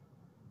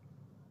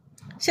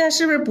现在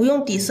是不是不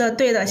用底色？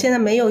对的，现在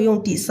没有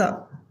用底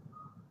色。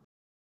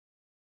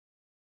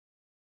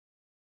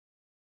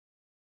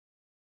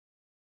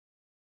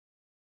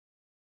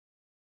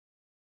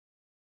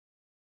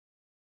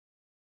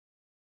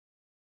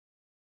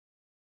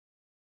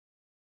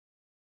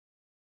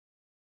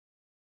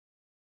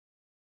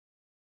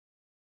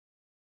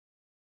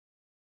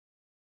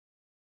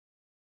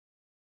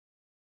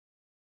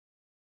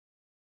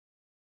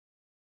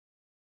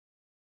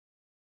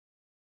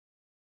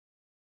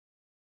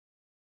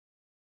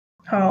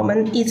好，我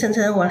们一层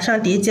层往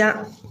上叠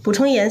加，补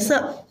充颜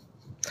色。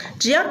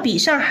只要笔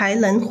上还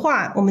能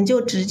画，我们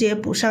就直接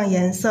补上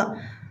颜色。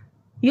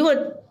如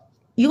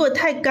果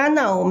太干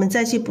了，我们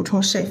再去补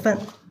充水分。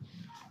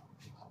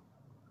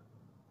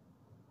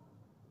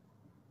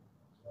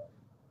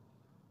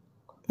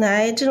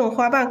来，这种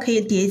花瓣可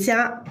以叠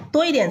加，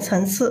多一点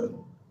层次。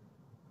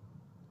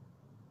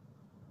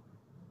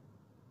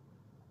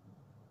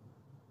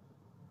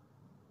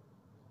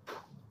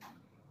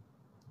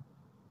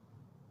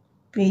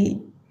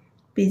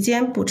笔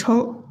尖补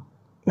充，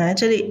来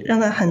这里让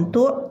它很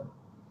多。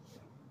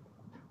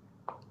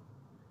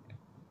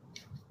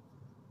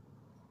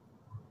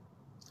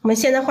我们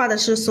现在画的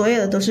是所有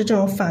的都是这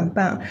种反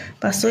瓣，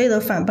把所有的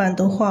反瓣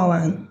都画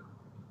完。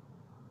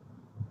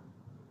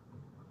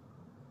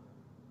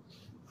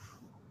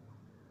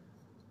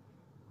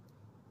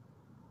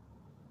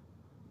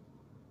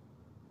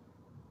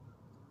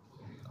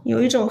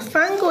有一种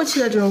翻过去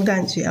的这种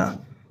感觉啊。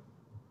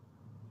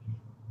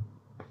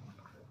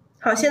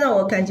好，现在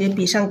我感觉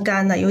笔上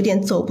干了，有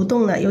点走不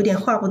动了，有点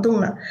画不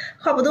动了。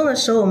画不动的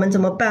时候我们怎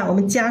么办？我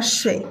们加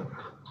水。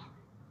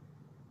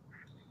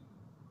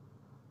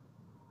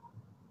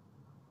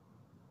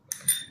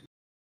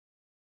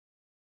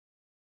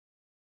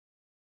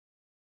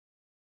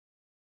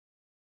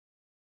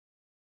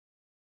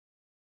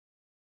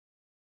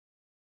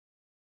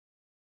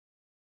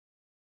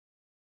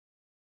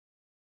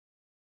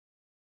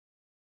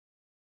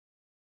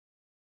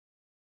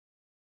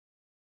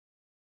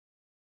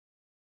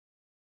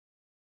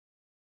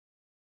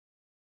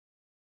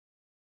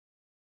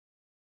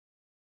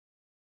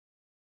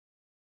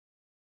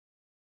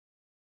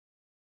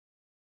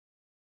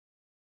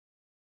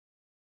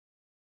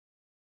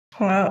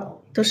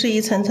好，都是一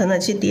层层的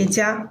去叠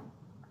加。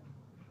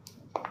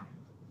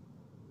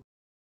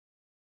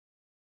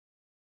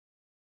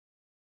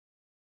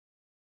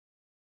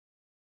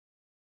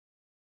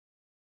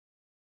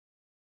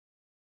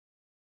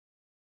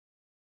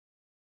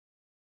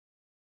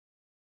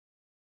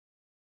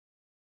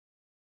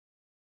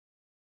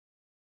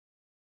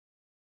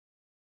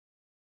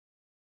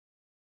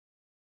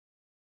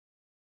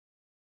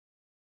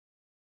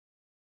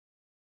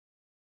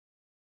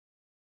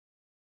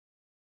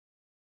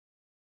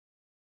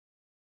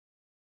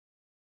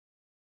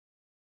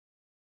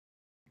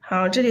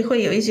好，这里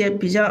会有一些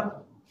比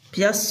较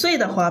碎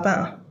的花瓣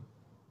啊，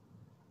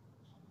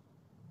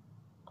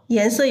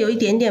颜色有一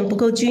点点不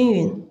够均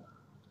匀。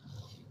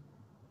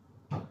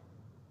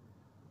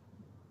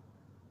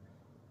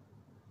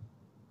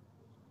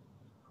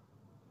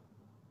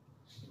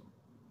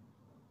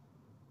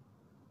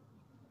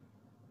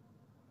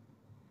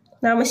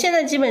那我们现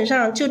在基本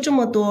上就这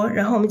么多，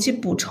然后我们去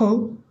补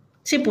充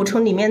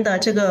里面的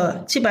这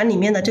个，去把里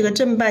面的这个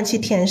正瓣去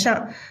填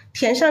上。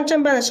填上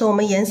正瓣的时候，我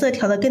们颜色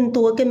调的更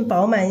多、更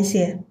饱满一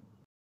些。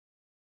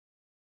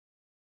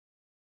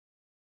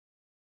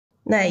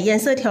来，颜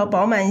色调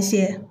饱满一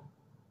些，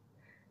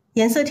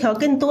颜色调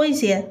更多一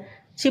些，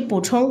去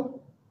补充。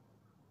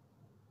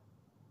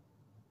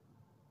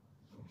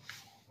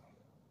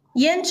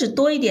胭脂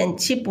多一点，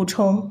去补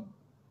充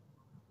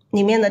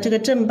里面的这个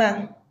正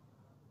瓣。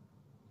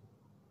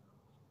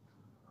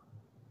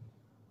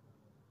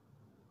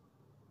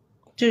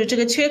就是这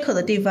个缺口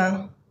的地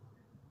方，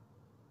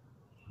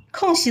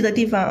空隙的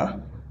地方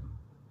啊，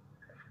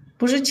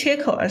不是缺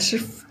口，而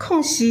是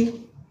空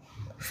隙、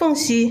缝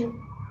隙。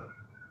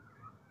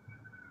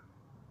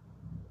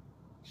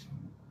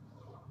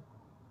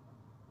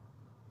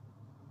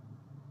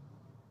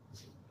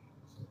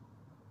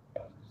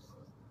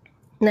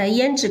来，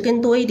胭脂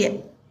更多一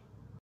点。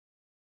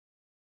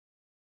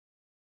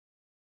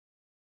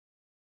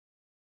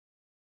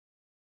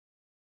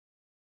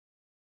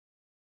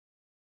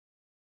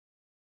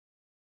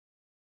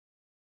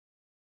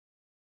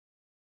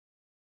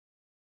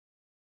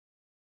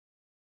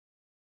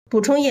补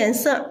充颜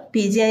色，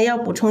笔尖要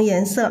补充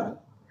颜色，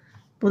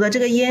补的这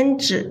个胭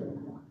脂，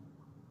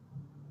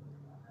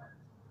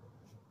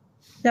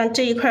让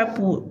这一块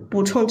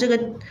补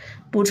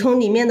充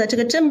里面的这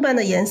个正瓣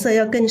的颜色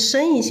要更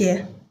深一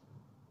些。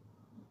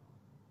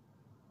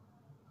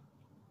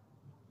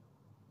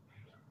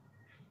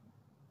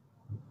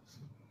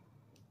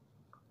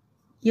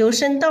由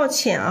深到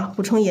浅啊，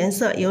补充颜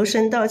色，由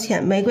深到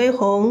浅，玫瑰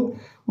红、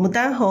牡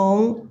丹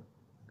红，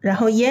然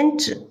后胭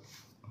脂。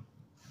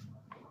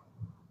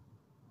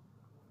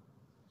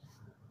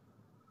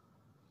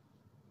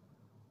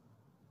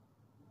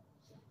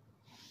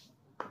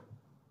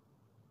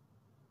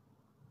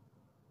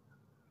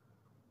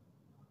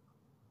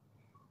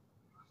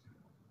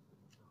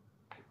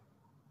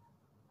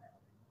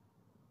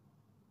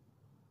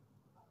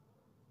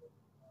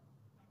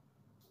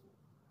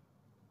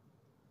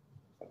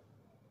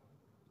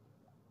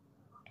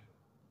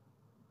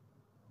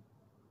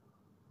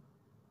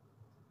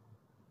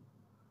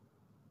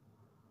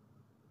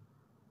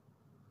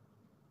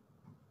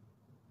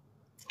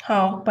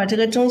好，把这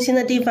个中心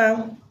的地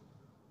方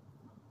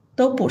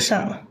都补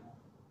上了。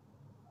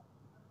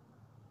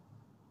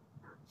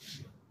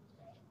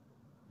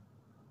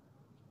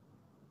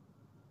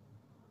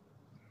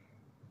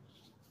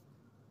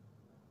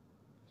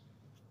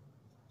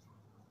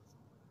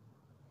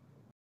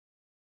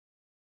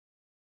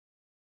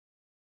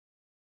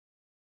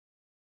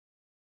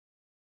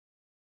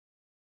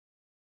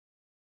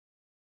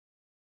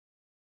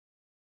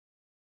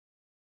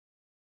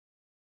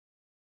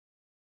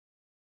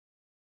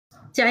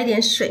加一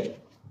点水，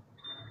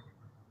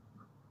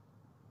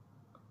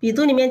笔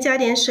肚里面加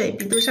点水，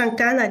笔肚上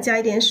干了，加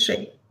一点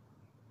水。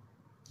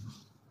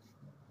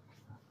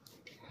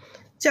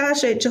加了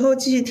水之后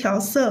继续调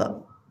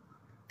色。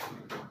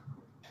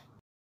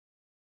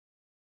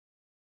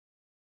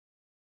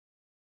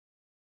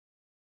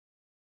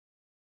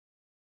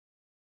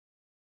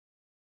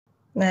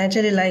来，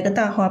这里来一个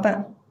大花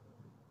瓣，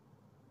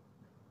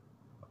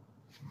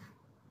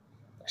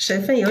水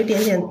分有一点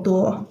点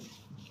多。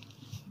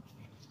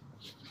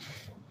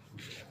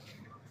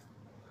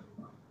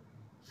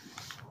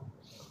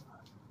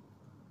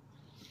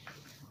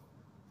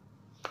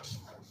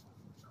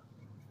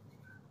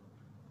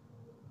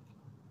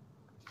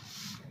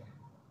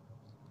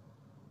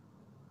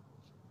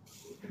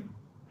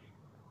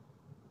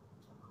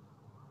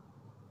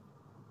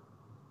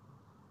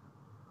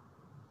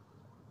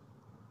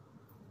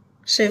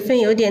水分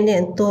有点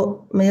点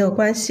多，没有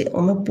关系，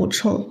我们补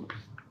充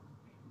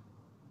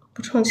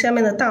下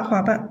面的大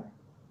花瓣。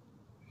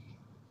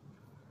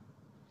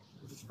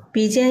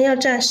笔尖要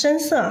蘸深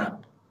色啊，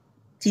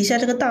底下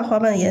这个大花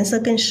瓣的颜色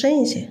更深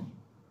一些。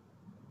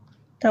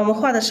但我们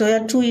画的时候要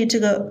注意这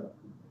个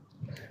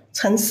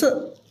层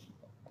次。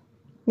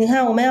你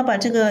看，我们要把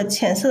这个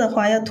浅色的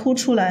花要凸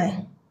出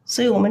来，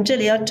所以我们这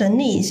里要整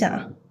理一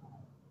下。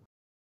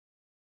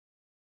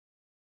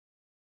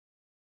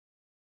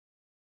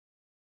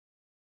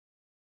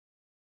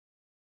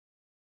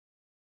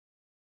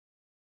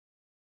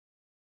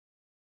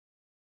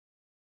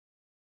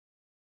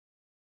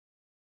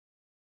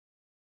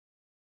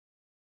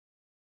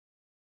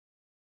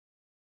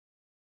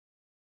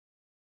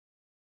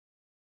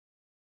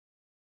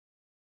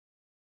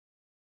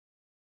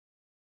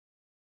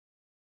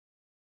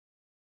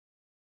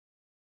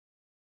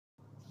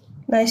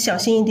来，小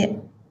心一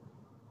点。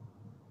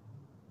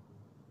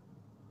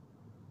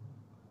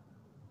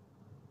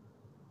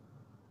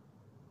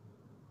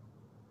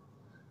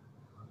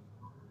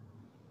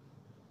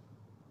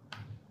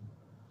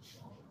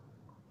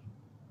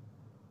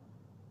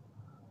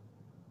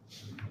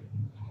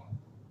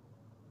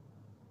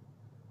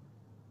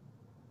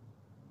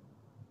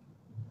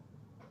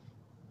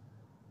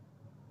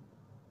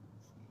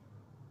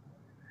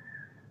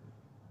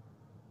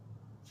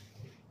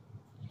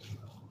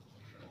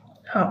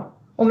好，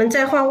我们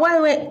再画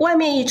外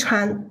面一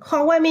圈，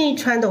画外面一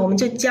圈的我们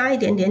就加一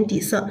点点底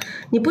色，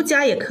你不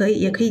加也可以，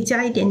也可以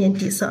加一点点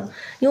底色，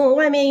因为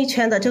外面一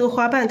圈的这个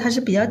花瓣它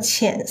是比较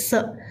浅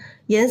色，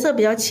颜色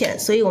比较浅，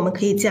所以我们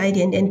可以加一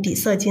点点底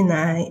色进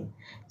来，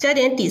加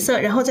点底色，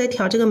然后再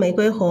调这个玫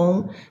瑰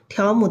红，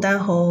调牡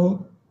丹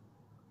红。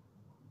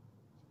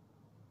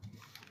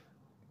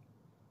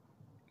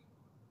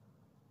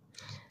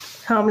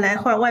好，我们来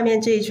画外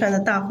面这一圈的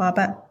大花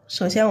瓣。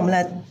首先我们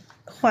来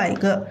画一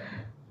个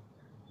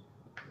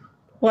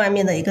外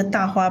面的一个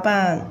大花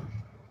瓣，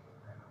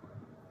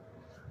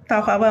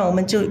大花瓣我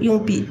们就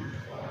用笔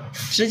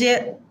直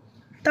接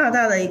大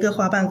大的一个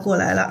花瓣过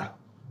来了。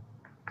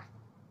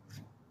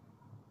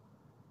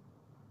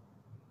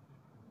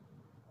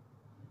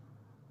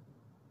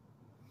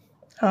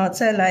好，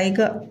再来一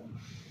个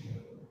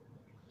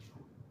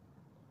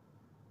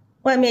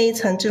外面一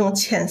层这种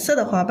浅色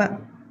的花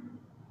瓣。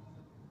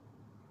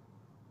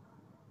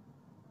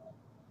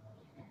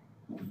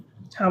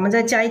好，我们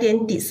再加一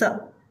点底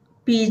色，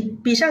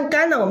笔上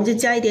干了，我们就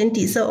加一点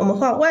底色。我们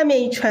画外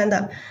面一圈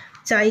的，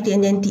加一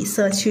点点底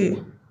色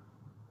去。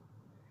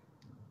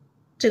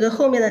这个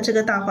后面的这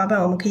个大花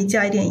瓣，我们可以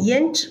加一点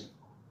胭脂，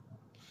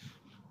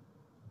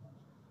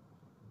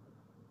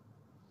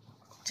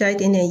加一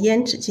点点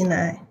胭脂进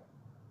来。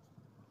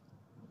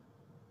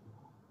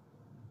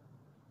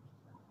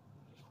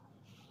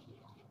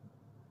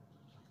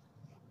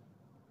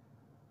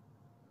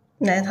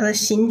来，它的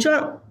形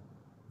状。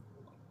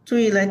注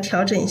意来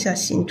调整一下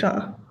形状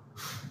啊。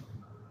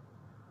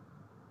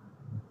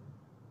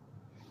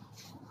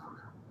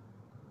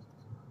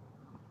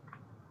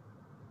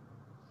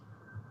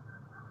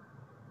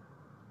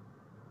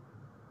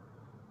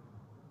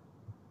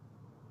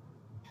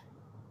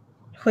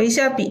回一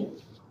下笔，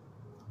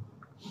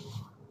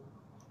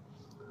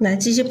来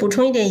继续补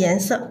充一点颜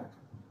色。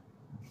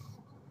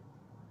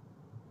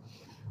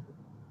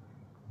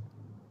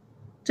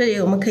这里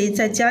我们可以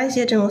再加一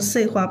些这种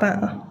碎花瓣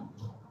啊。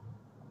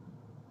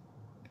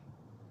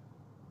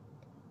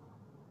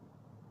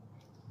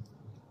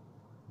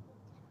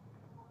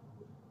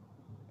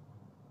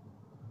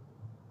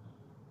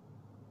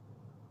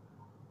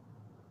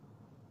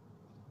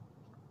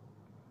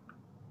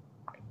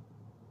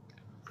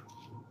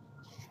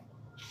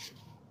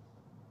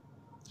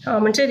好，我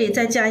们这里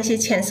再加一些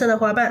浅色的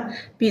花瓣，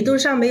笔肚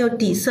上没有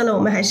底色了，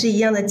我们还是一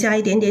样的加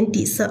一点点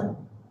底色，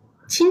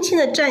轻轻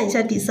的蘸一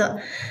下底色。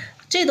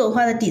这朵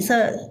花的底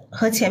色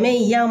和前面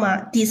一样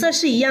吗？底色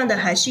是一样的，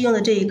还是用的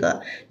这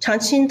个常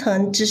青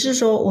藤，只是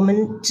说我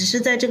们只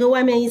是在这个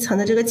外面一层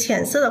的这个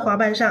浅色的花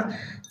瓣上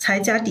才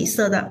加底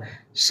色的，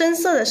深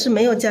色的是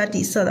没有加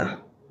底色的。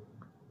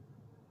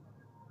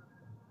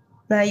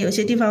来，有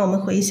些地方我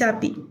们回一下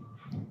笔。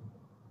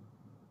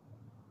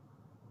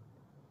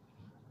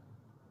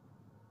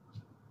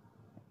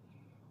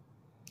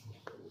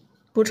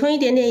补充一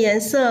点点颜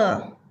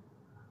色，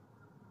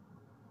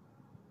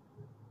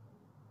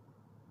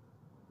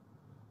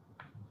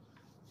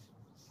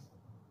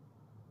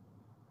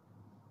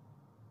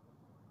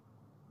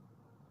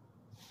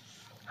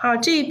好，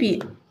这一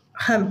笔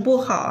很不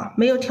好，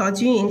没有调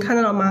均匀，看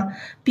到了吗？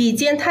笔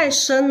尖太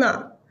深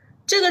了，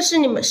这个是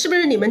不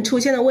是你们出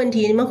现的问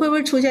题？你们会不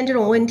会出现这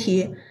种问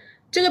题？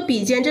这个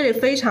笔尖这里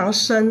非常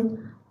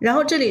深，然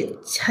后这里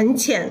很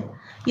浅，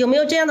有没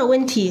有这样的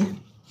问题？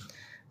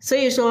所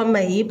以说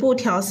每一步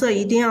调色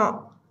一定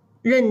要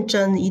认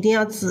真，一定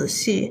要仔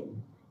细，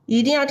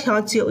一定要调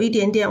久一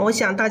点点。我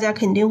想大家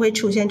肯定会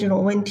出现这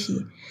种问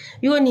题。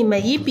如果你每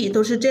一笔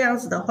都是这样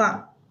子的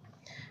话，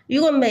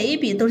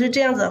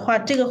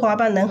这个花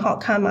瓣能好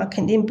看吗？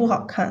肯定不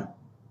好看。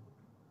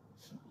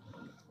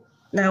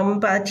来，我们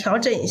把它调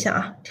整一下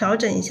啊，调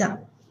整一下，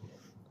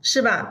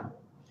是吧？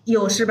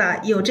是吧？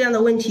有这样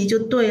的问题就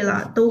对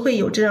了，都会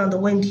有这样的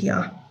问题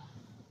啊。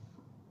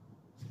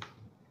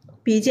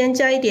笔尖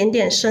加一点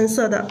点深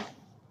色的，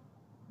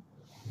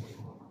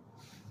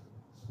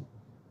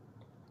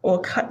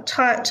我看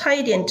差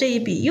一点，这一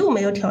笔又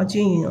没有调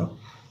均匀哦。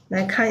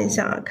来看一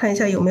下，看一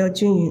下有没有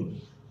均匀。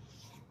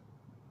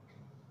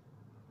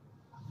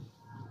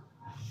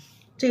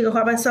这个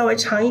花瓣稍微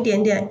长一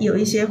点点，有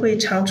一些会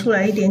长出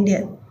来一点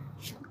点。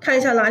看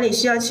一下哪里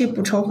需要去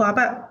补充花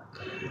瓣。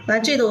那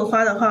这朵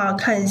花的话，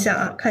看一下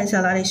啊，看一下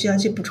哪里需要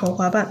去补充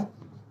花瓣。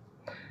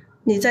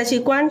你再去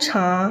观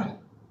察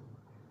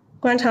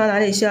哪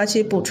里需要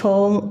去补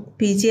充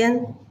笔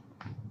尖，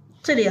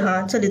这里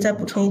哈，这里再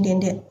补充一点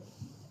点。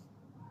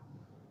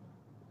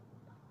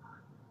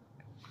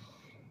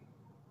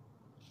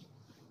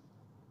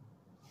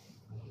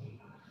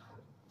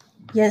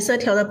颜色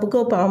调的不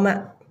够饱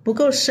满，不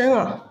够深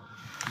啊，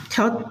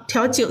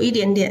调久一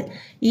点点，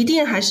一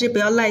定还是不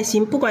要耐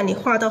心，不管你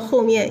画到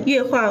后面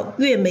越画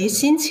越没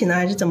心情了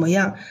还是怎么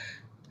样，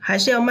还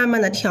是要慢慢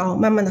的调，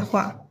慢慢的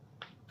画。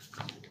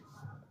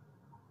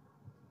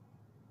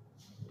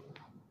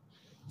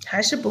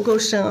还是不够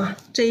深啊，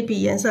这一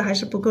笔颜色还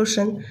是不够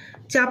深，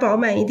加饱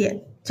满一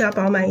点，加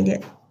饱满一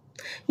点。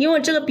因为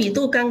这个笔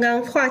肚刚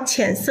刚画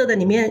浅色的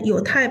里面有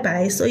太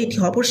白，所以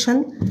调不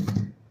深。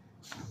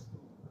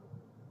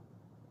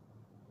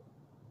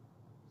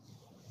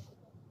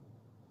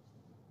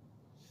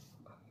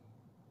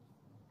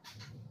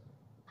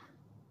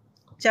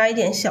加一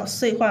点小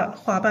碎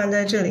花瓣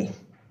在这里。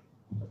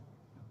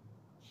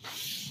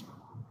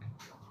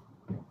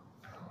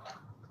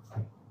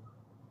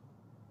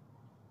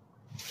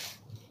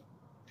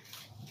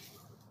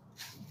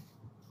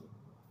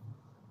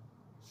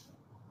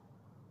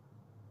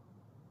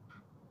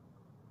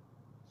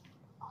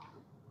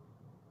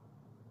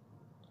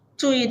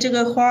注意这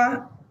个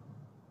花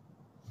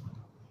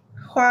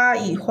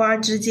与花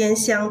之间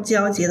相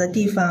交结的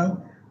地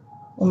方，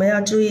我们要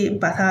注意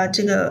把它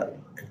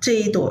这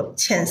一朵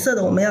浅色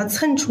的我们要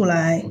蹭出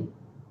来。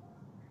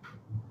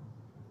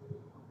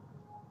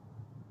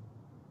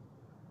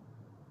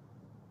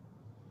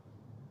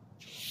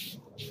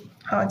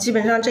好，基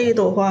本上这一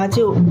朵花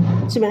就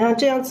基本上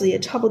这样子也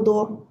差不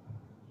多。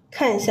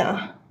看一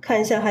下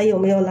还有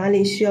没有哪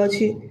里需要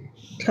去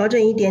调整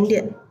一点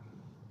点。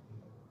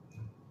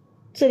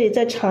这里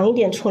再长一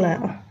点出来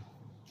啊，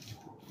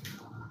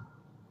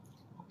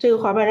这个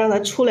花瓣让它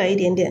出来一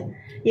点点，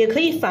也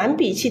可以反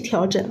笔去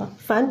调整啊，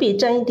反笔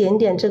蘸一点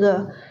点这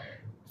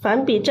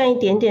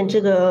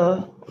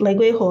个玫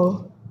瑰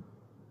红，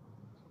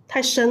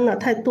太深了，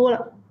太多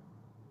了，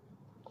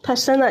太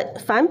深了。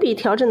反笔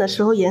调整的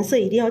时候颜色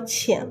一定要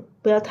浅，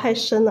不要太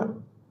深了。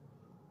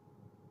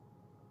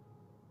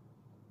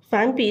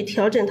反笔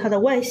调整它的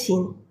外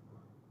形。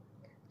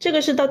这个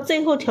是到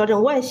最后调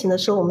整外形的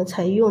时候我们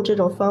才用这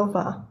种方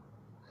法，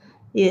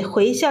也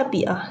回一下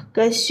笔啊，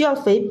该需要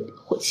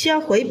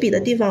回笔的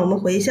地方我们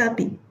回一下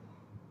笔。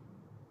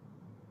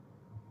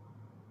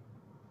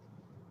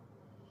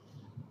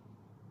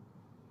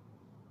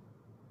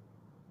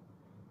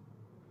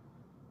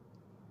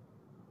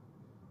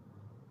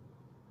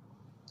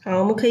好，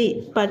我们可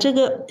以把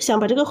想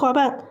把这个花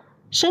瓣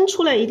伸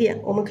出来一点，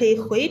我们可以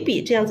回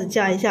笔这样子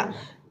加一下。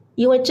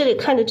因为这里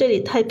看着这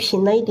里太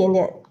平了一点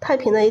点，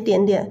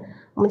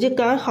我们就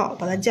刚好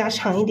把它加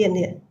长一点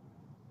点。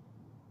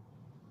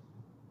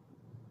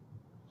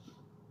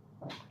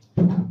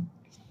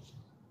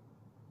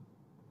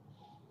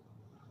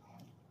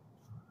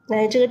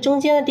来，这个中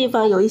间的地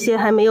方有一些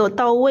还没有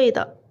到位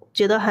的，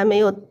觉得还没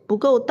有不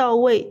够到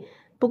位，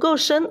不够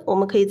深，我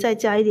们可以再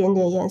加一点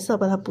点颜色，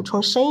把它补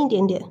充深一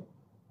点点。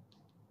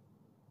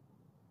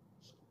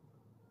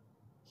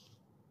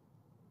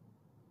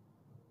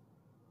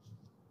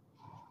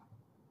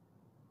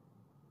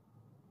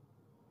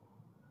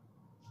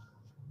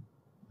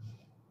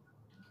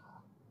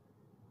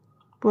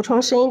补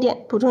充深一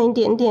点，补充一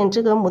点点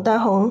这个牡丹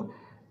红，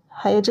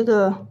还有这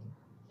个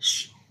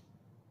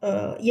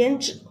胭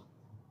脂，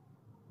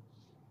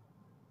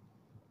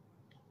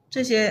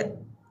这些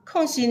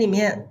空隙里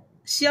面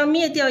需要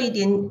灭掉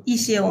一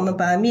些，我们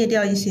把它灭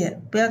掉一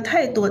些，不要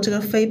太多。这个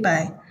飞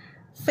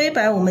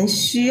白我们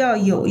需要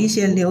有一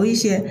些留一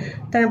些，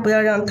但是不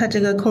要让它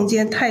这个空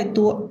间太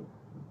多。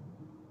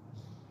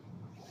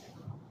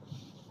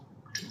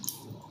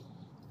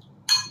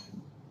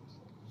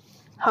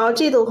好，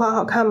这朵花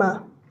好看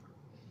吗？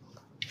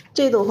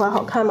这朵花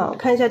好看吗？我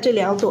看一下这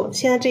两朵，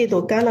现在这一朵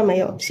干了没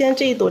有？现在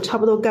这一朵差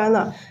不多干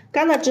了，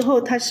干了之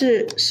后它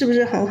是不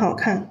是很好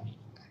看？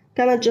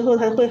干了之后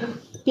它会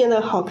变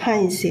得好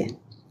看一些。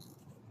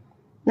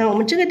那我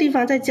们这个地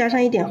方再加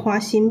上一点花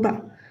心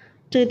吧，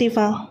这个地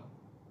方。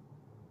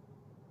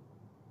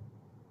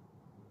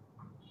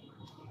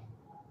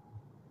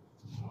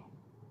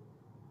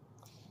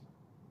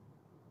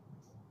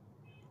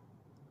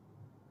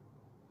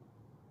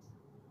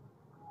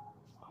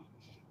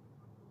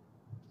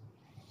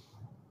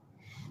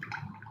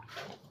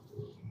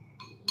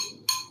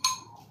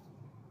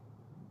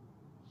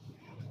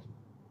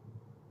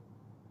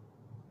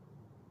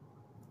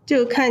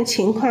就看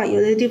情况，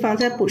有的地方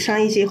再补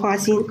上一些花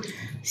心。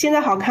现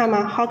在好看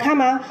吗？好看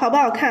吗？好不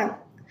好看？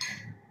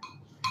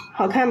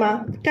好看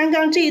吗？刚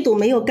刚这一朵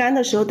没有干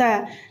的时候，大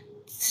家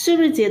是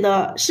不是觉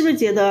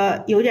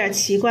得有点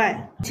奇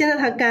怪？现在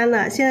它干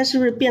了，现在是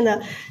不是变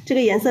得这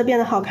个颜色变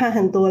得好看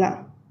很多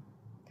了？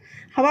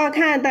好不好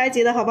看？大家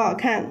觉得好不好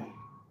看？